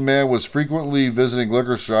 34-year-old man was frequently visiting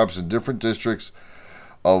liquor shops in different districts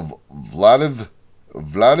of Vladivostok.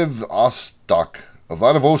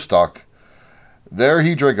 There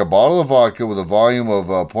he drank a bottle of vodka with a volume of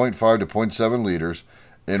 0.5 to 0.7 liters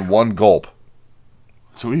in one gulp.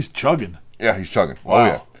 So he's chugging. Yeah, he's chugging. Wow. Oh,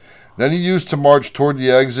 yeah. Then he used to march toward the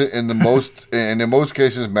exit and in most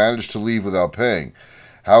cases managed to leave without paying.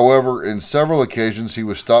 However, in several occasions he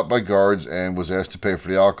was stopped by guards and was asked to pay for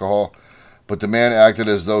the alcohol, but the man acted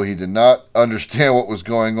as though he did not understand what was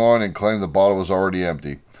going on and claimed the bottle was already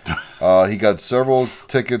empty. He got several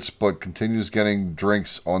tickets but continues getting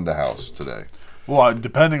drinks on the house today. Well,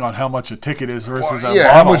 depending on how much a ticket is versus a Yeah,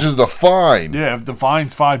 bottle. how much is the fine? Yeah, if the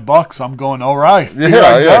fine's $5, I'm going, all right.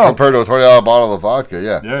 Yeah, compared to a $20 bottle of vodka,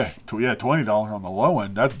 yeah. Yeah, $20 on the low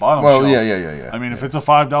end. That's bottom Well, shelf. yeah. I mean, if it's a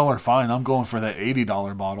 $5 fine, I'm going for that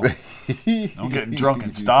 $80 bottle. I'm getting drunk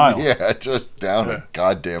in style. Yeah, just down a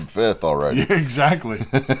goddamn fifth already. Yeah, exactly.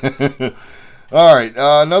 All right,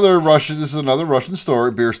 another Russian. This is another Russian story,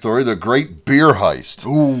 beer story. The Great Beer Heist.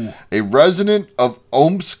 Ooh. A resident of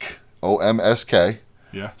Omsk, OMSK,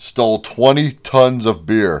 Yeah. stole 20 tons of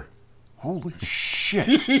beer. Holy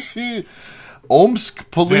shit. Omsk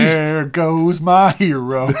police. There goes my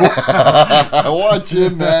hero. Watch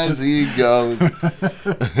him as he goes.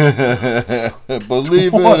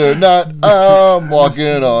 Believe it or not, I'm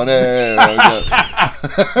walking on air.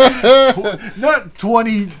 Not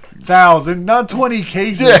 20,000, not 20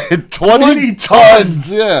 cases. Yeah, 20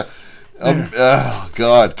 tons. Yeah. Oh,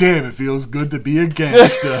 God. Damn, it feels good to be a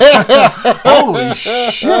gangster. Holy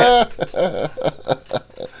shit.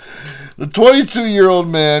 The 22-year-old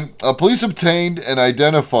man, police obtained and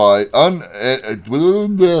identified. All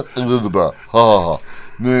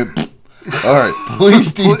right,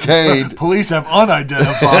 police detained. Police have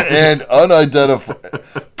unidentified.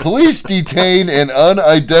 Police detained an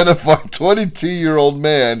unidentified 22-year-old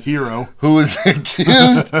man Hero. who was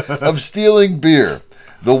accused of stealing beer.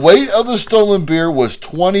 The weight of the stolen beer was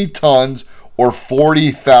 20 tons or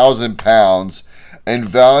 40,000 pounds and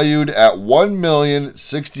valued at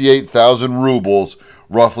 1,068,000 rubles,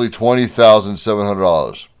 roughly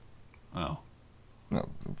 $20,700. Oh. No,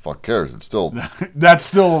 fuck cares? It's still That's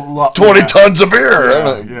still a lot. 20 tons of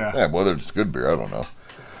beer. Yeah. Whether it's good beer, I don't know.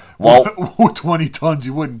 Well, 20 tons,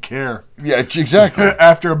 you wouldn't care. yeah, exactly.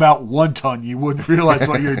 After about 1 ton, you wouldn't realize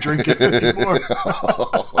what you're drinking anymore.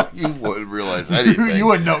 You wouldn't realize anything. You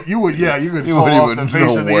wouldn't know. You would You fall wouldn't off the even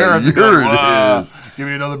face know of the what earth. and year go, it "Ah, is." Give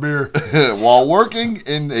me another beer. While working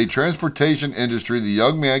in a transportation industry, the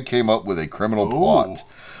young man came up with a criminal plot.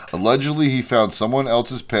 Allegedly, he found someone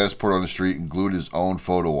else's passport on the street and glued his own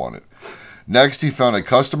photo on it. Next, he found a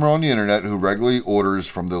customer on the internet who regularly orders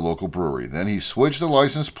from the local brewery. Then he switched the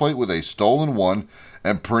license plate with a stolen one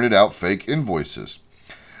and printed out fake invoices.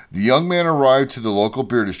 The young man arrived to the local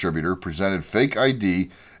beer distributor, presented fake ID,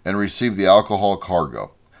 and received the alcohol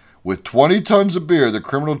cargo. With 20 tons of beer, the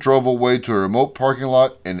criminal drove away to a remote parking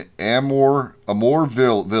lot in Amur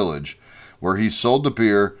Village, where he sold the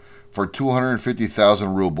beer for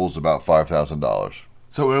 250,000 rubles, about $5,000.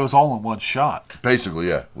 So it was all in one shot. Basically,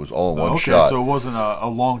 yeah, it was all in one Okay, shot. so it wasn't a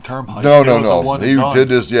long-term heist. No. It was a one and He done. did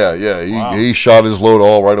this, yeah. Wow. He shot his load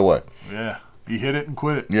all right away. Yeah, he hit it and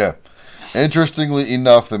quit it. Yeah. Interestingly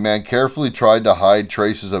enough, the man carefully tried to hide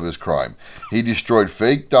traces of his crime. He destroyed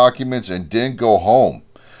fake documents and didn't go home.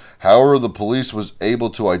 However, the police was able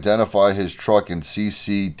to identify his truck in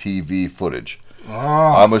CCTV footage.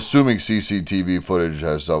 I'm assuming CCTV footage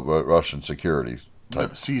has Russian security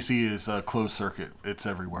type. CC is closed circuit. It's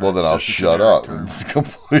everywhere. Well, then It's I'll just a shut generic up. term. It's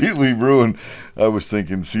completely ruined. I was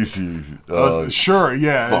thinking CC. Sure,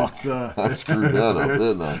 yeah. fuck. I screwed that up,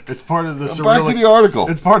 didn't I? It's part of the Back Cyrillic. to the article.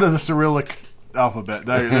 It's part of the Cyrillic alphabet.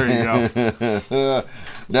 There you go.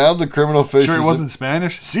 Now the criminal faces... Sure, it wasn't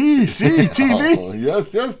Spanish. TV. Oh, yes,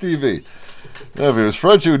 TV. Yeah, if it was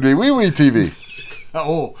French, it would be Wee TV.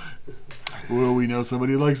 Oh, well, we know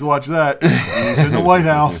somebody who likes to watch that. He's in the White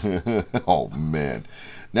House. Oh, man.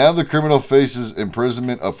 Now the criminal faces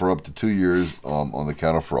imprisonment for up to 2 years on the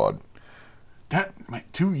count of fraud.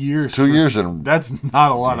 2 years. 2 years in... That's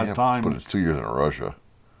not a lot of time. But it's 2 years in Russia.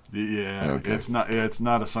 Yeah, Okay. it's not. It's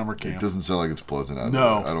not a summer It camp. doesn't sound like it's pleasant out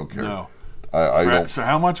No, there. I don't care. No. I don't... So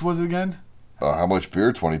how much was it again? How much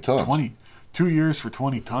beer? 20 tons. 2 years for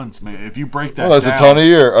 20 tons, man. If you break that Well, that's down, a ton a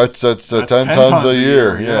year. That's 10 tons a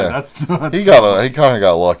year. Yeah. that's He kind of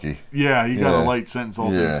got lucky. Yeah, he got Yeah. a light sentence,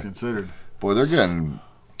 all Yeah. things considered. Boy, they're getting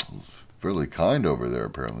fairly kind over there,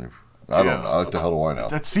 apparently. I don't know. What the hell do I know?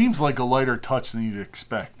 That seems like a lighter touch than you'd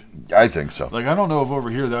expect. I think so. Like, I don't know if over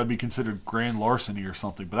here that would be considered grand larceny or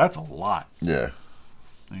something, but that's a lot. Yeah.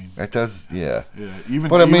 I mean, It does, yeah. yeah, even.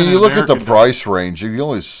 But I mean, even you an look at the American price range. You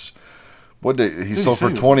only he sold say for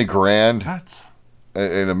it was 20 grand That's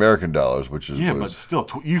in American dollars, which is yeah, but still,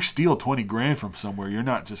 you steal 20 grand from somewhere, you're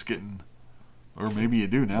not just getting, or maybe you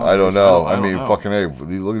do now. I don't know. I don't mean, know. fucking hey,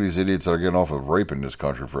 look at these idiots that are getting off with rape in this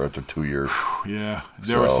country for after 2 years. Yeah,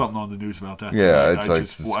 there was So- something on the news about that. Yeah, tonight. it's I like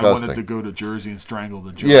just, I disgusting. wanted to go to Jersey and strangle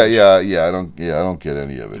the judge. Yeah. I don't get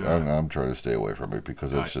any of it. Yeah. I'm trying to stay away from it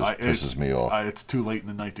because it just pisses me off. It's too late in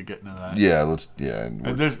the night to get into that. Yeah, and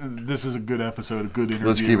And this is a good episode, a good interview.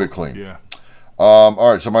 Let's keep it clean. Yeah.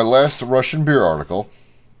 all right. So my last Russian beer article.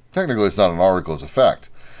 Technically, it's not an article; it's a fact.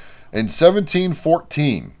 In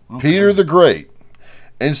 1714, Peter the Great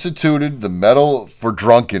instituted the medal for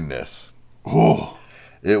drunkenness. Oh,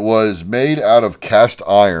 It was made out of cast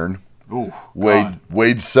iron, God.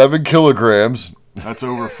 weighed 7 kilograms, That's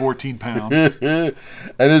over 14 pounds. and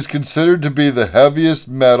is considered to be the heaviest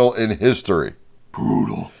medal in history.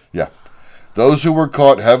 Brutal. Yeah. Those who were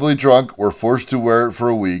caught heavily drunk were forced to wear it for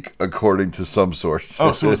a week, according to some source.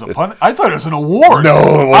 Oh, so it was a pun? I thought it was an award.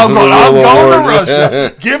 No, it wasn't I'm a real going award. to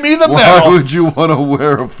Russia. Give me the Why medal. would you want to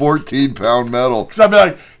wear a 14-pound medal? Because I'd be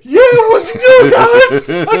like, yeah, what's he doing, guys?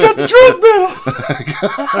 I got the drunk medal.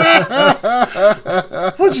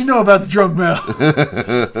 What'd you know about the drunk medal?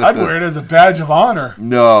 I'd wear it as a badge of honor.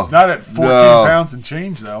 No. Not at 14 No. pounds and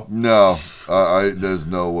change, though. No. There's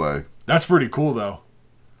no way. That's pretty cool, though.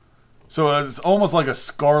 So it's almost like a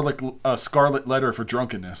scarlet letter for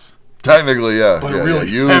drunkenness. Technically, yeah. But yeah, a really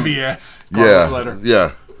yeah. heavy-ass scarlet letter.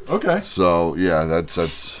 Yeah. Okay. So, yeah, that's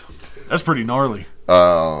That's pretty gnarly.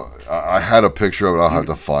 I had a picture of it. I'll have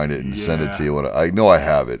to find it and send it to you. I know I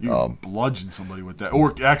have it. You bludgeon somebody with that.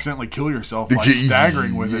 Or accidentally kill yourself by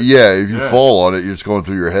staggering with it. Yeah, if you fall on it, you're just going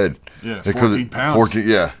through your head. Yeah, It 14 pounds. 14,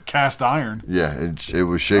 yeah. Cast iron. Yeah, it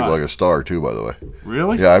was shaped like a star, too, by the way.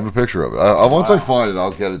 Really? Yeah, I have a picture of it. Once I find it,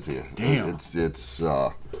 I'll get it to you. Damn. It's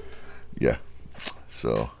yeah.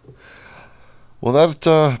 So, well, that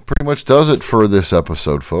pretty much does it for this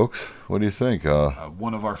episode, folks. What do you think?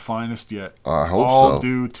 One of our finest yet. I hope All so.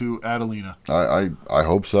 due to Adelina. I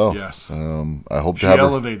hope so. Yes. I hope She to have her.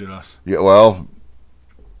 elevated us Yeah. Well.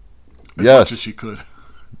 as Yes. much as she could.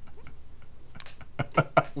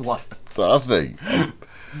 What? Nothing.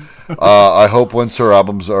 I hope once her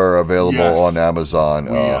albums are available Yes. on Amazon,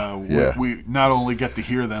 We not only get to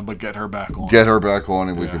hear them, but get her back on. get her back on,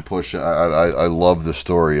 and we Yeah. can push. I love the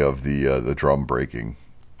story of the drum breaking.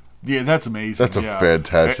 Yeah, that's amazing. That's a yeah.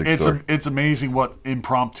 fantastic story. It's amazing what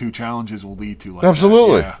impromptu challenges will lead to. Like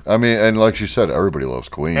Absolutely. That. I mean, and like she said, everybody loves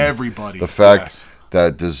Queen. Yeah. Everybody. The fact yes.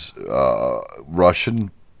 that this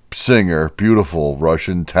Russian singer, beautiful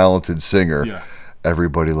Russian talented singer, Yeah.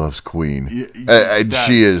 everybody loves Queen, Yeah, and that-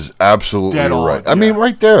 she is absolutely dead on, right. I mean, yeah.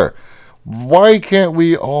 right there. Why can't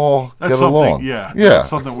we all That's get something. along? Yeah. Yeah. That's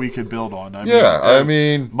something we could build on. I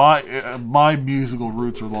mean, my musical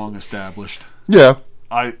roots are long established. yeah,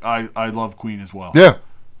 I love Queen as well. yeah.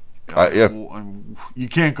 You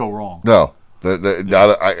can't go wrong. No,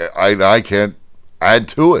 I can't add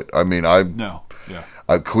to it. I mean, No. Yeah.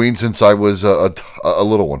 I've Queen since I was a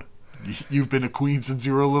little one. You've been a Queen since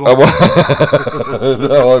you were a little.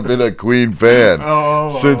 No, I've been a Queen fan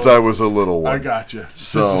since I was a little one. I got you.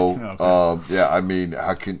 So, Okay. yeah, I mean,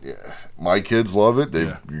 how can my kids love it? They've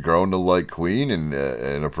Yeah. grown to like Queen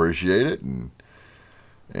and appreciate it, and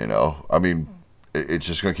I mean, it's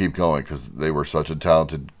just gonna keep going because they were such a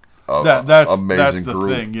talented, that's amazing the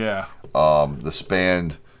group. thing. Yeah. The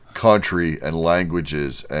spanned country and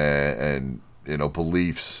languages and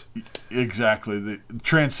beliefs. Exactly. They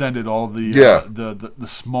transcended all the Yeah. the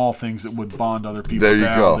small things that would bond other people There you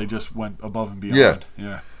down. go. They just went above and beyond. Yeah.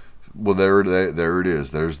 Yeah. Well, there it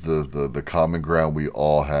is. There's the common ground we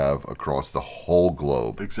all have across the whole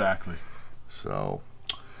globe. Exactly. So.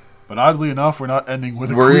 But oddly enough, we're not ending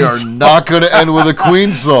with a We Queen are song. not going to end with a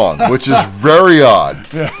Queen song, which is very odd.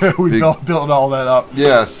 Yeah, we built all that up.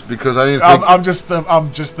 Yes, because I didn't think.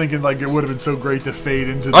 I'm just thinking like it would have been so great to fade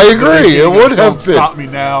into. I agree, it would have Don't been. Stop me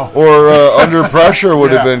now. Or Under Pressure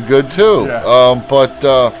would have Yeah. been good too. Yeah. But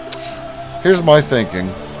here's my thinking,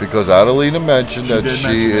 because Adelina mentioned that did she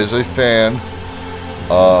mention is a fan,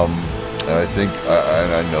 and I think,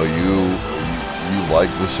 and I know you like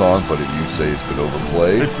the song, but you say it's been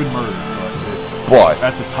overplayed. It's been murdered, but it's. But-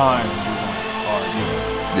 at the time,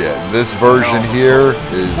 Yeah, this version here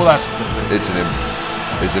is. Well, that's the thing.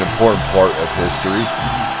 It's an important part of history.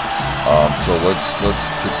 So we'll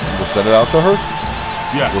send it out to her.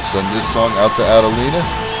 Yes. We'll send this song out to Adelina.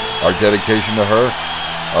 Our dedication to her.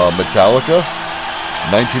 Metallica,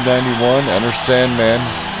 1991, Enter Sandman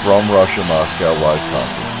from Russia, Moscow live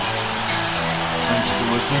concert. Thanks for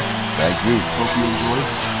listening. Thank you. Hope you enjoyed.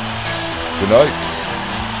 Good night.